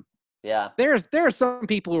from him. Yeah. There are some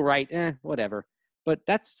people who write, whatever. But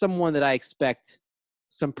that's someone that I expect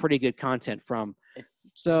some pretty good content from.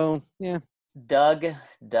 So, yeah. Doug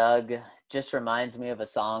just reminds me of a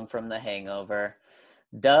song from The Hangover.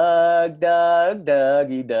 Doug,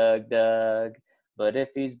 Dougie, Doug. But if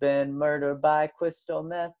he's been murdered by crystal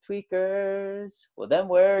meth tweakers, well, then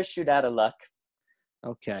we're shoot out of luck.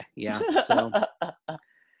 Okay, yeah. So,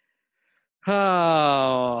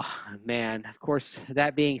 oh man. Of course,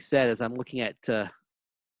 that being said, as I'm looking at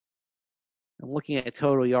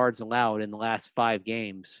total yards allowed in the last 5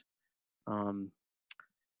 games.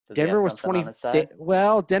 Denver was 20.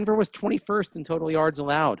 Denver was 21st in total yards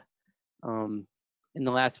allowed in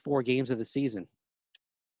the last 4 games of the season.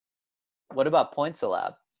 What about points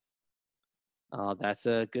allowed? That's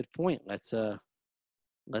a good point. Let's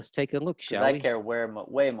take a look, shall we? I care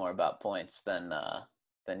way more about points than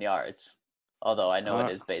yards. Although I know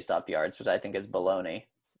it is based off yards, which I think is baloney.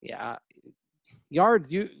 Yeah,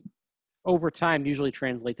 yards over time usually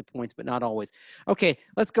translate to points, but not always. Okay,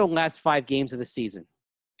 let's go last 5 games of the season.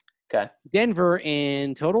 Okay. Denver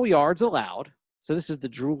in total yards allowed. So this is the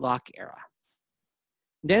Drew Lock era.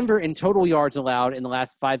 Denver in total yards allowed in the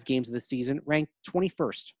last 5 games of the season ranked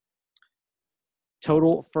 21st.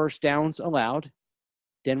 Total first downs allowed.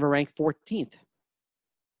 Denver ranked 14th.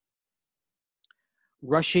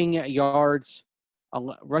 Rushing yards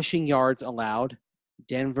allowed.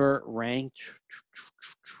 Denver ranked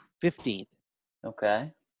 15th.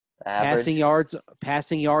 Okay. Average.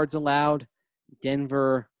 Passing yards allowed.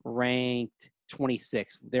 Denver ranked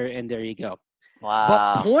 26th. There you go. Wow.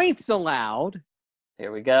 But points allowed.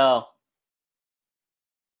 Here we go.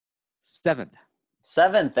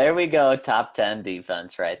 7th. There we go. Top 10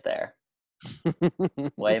 defense right there.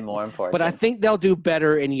 Way more important. But I think they'll do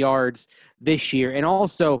better in yards this year. And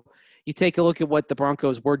also, you take a look at what the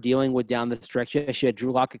Broncos were dealing with down the stretch. Yes, you had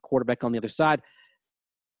Drew Lock at quarterback on the other side.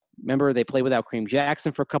 Remember, they played without Kareem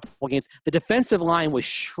Jackson for a couple of games. The defensive line was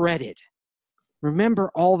shredded. Remember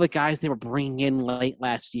all the guys they were bringing in late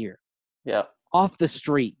last year. Yeah. Off the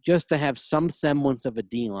street, just to have some semblance of a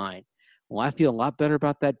D-line. Well, I feel a lot better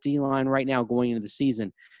about that D-line right now going into the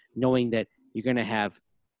season, knowing that you're going to have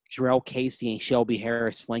Jarrell Casey and Shelby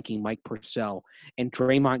Harris flanking Mike Purcell and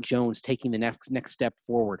Draymond Jones taking the next step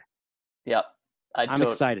forward. Yep. I'm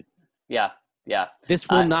excited. Yeah. Yeah. This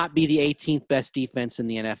will not be the 18th best defense in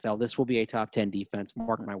the NFL. This will be a top 10 defense.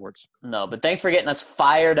 Mark my words. No, but thanks for getting us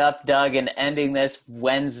fired up, Doug, and ending this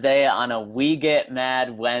Wednesday on a We Get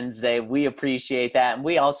Mad Wednesday. We appreciate that. And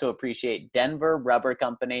we also appreciate Denver Rubber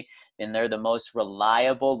Company, and they're the most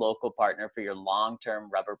reliable local partner for your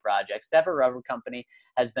long-term rubber projects. Denver Rubber Company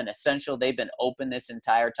has been essential. They've been open this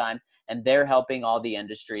entire time, and they're helping all the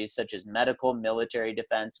industries such as medical, military,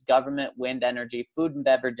 defense, government, wind energy, food and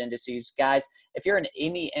beverage industries. Guys, if you're in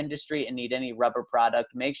any industry and need any rubber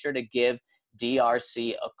product, make sure to give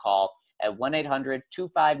DRC a call at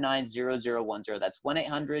 1-800-259-0010. That's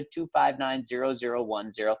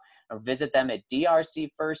 1-800-259-0010, or visit them at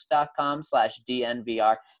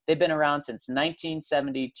drcfirst.com/DNVR. They've been around since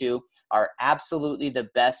 1972, are absolutely the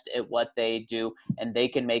best at what they do, and they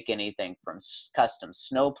can make anything from custom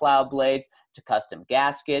snowplow blades to custom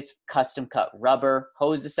gaskets, custom cut rubber,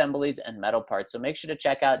 hose assemblies, and metal parts. So make sure to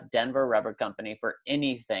check out Denver Rubber Company for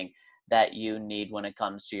anything that you need when it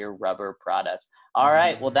comes to your rubber products. All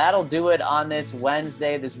right, well, that'll do it on this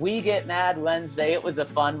Wednesday, this We Get Mad Wednesday. It was a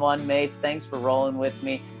fun one, Mace. Thanks for rolling with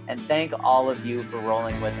me, and thank all of you for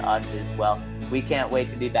rolling with us as well. We can't wait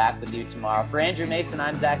to be back with you tomorrow. For Andrew Mason,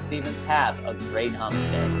 I'm Zach Stevens. Have a great hump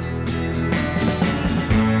day.